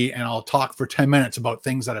B, and I'll talk for 10 minutes about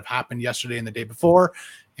things that have happened yesterday and the day before,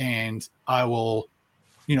 and I will,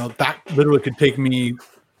 that literally could take me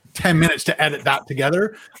 10 minutes to edit that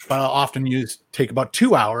together, but I'll often take about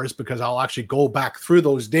 2 hours, because I'll actually go back through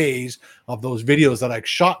those days of those videos that I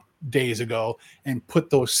shot days ago and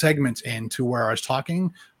put those segments into where I was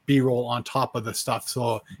talking B-roll on top of the stuff.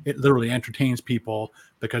 So it literally entertains people,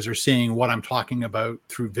 because they're seeing what I'm talking about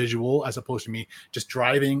through visual, as opposed to me just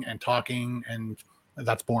driving and talking, and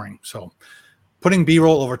that's boring. So putting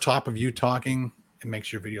B-roll over top of you talking, it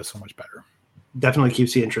makes your video so much better. Definitely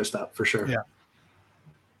keeps the interest up, for sure. Yeah.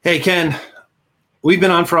 Hey, Ken, we've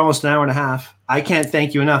been on for almost an hour and a half. I can't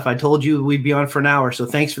thank you enough. I told you we'd be on for an hour, so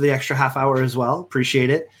thanks for the extra half hour as well.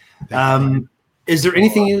 Appreciate it. Is there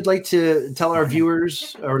anything you'd like to tell our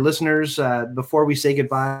viewers or listeners before we say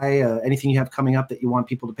goodbye? Anything you have coming up that you want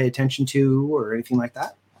people to pay attention to, or anything like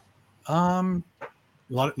that? A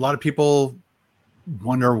lot of people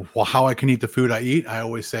wonder how I can eat the food I eat. I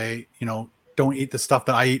always say, don't eat the stuff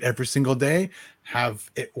that I eat every single day. Have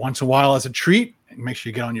it once in a while as a treat. Make sure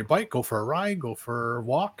you get on your bike, go for a ride, go for a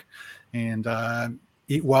walk, and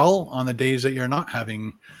eat well on the days that you're not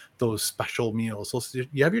having those special meals. So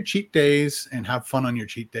you have your cheat days and have fun on your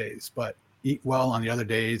cheat days, but eat well on the other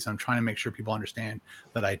days. I'm trying to make sure people understand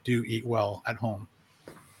that I do eat well at home.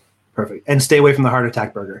 Perfect. And stay away from the heart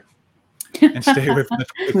attack burger. And stay away from the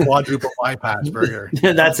quadruple bypass burger.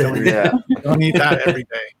 That's it. Yeah. Don't eat that every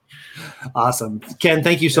day. Awesome. Ken,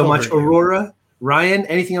 thank you so much. Aurora, Ryan,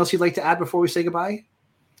 anything else you'd like to add before we say goodbye?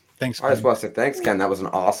 Thanks, Ken. I just want to say thanks, Ken. That was an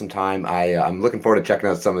awesome time. I'm looking forward to checking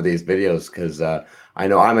out some of these videos, because I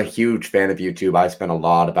know I'm a huge fan of YouTube. I spent a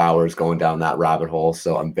lot of hours going down that rabbit hole,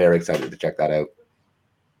 so I'm very excited to check that out.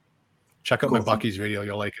 Check out my Buc-ee's video.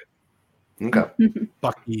 You'll like it. Okay.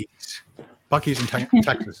 Buc-ee's in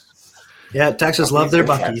Texas. Yeah, Texas love their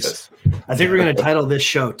Buc-ee's. I think we're going to title this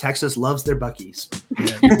show, Texas Loves Their Buc-ee's.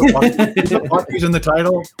 Yeah, put Buc-ee's in the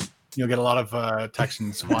title. You'll get a lot of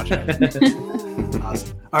Texans watching it.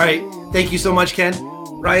 Awesome. All right. Thank you so much, Ken.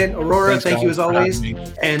 Ryan, Aurora, thank you as always.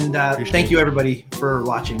 And thank you, everybody, for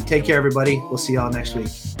watching. Take care, everybody. We'll see y'all next week.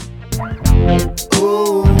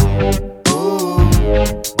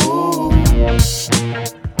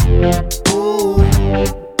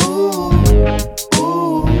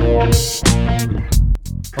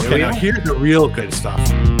 Okay, now here's the real good stuff.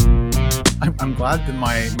 I'm glad that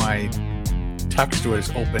my text was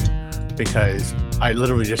open, because I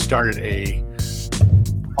literally just started a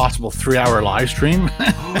possible 3-hour live stream.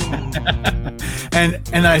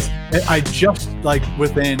 and I just, like,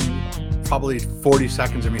 within probably 40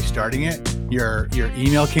 seconds of me starting it, your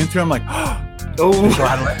email came through. I'm like, oh, so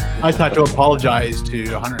I had to apologize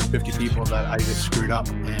to 150 people that I just screwed up.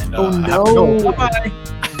 And oh no! I have to go. Bye-bye.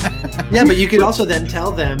 Yeah, but you could also then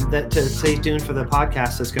tell them that to stay tuned for the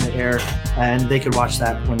podcast that's going to air, and they could watch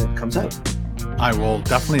that when it comes out. I will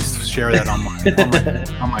definitely share that on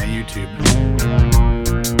my YouTube.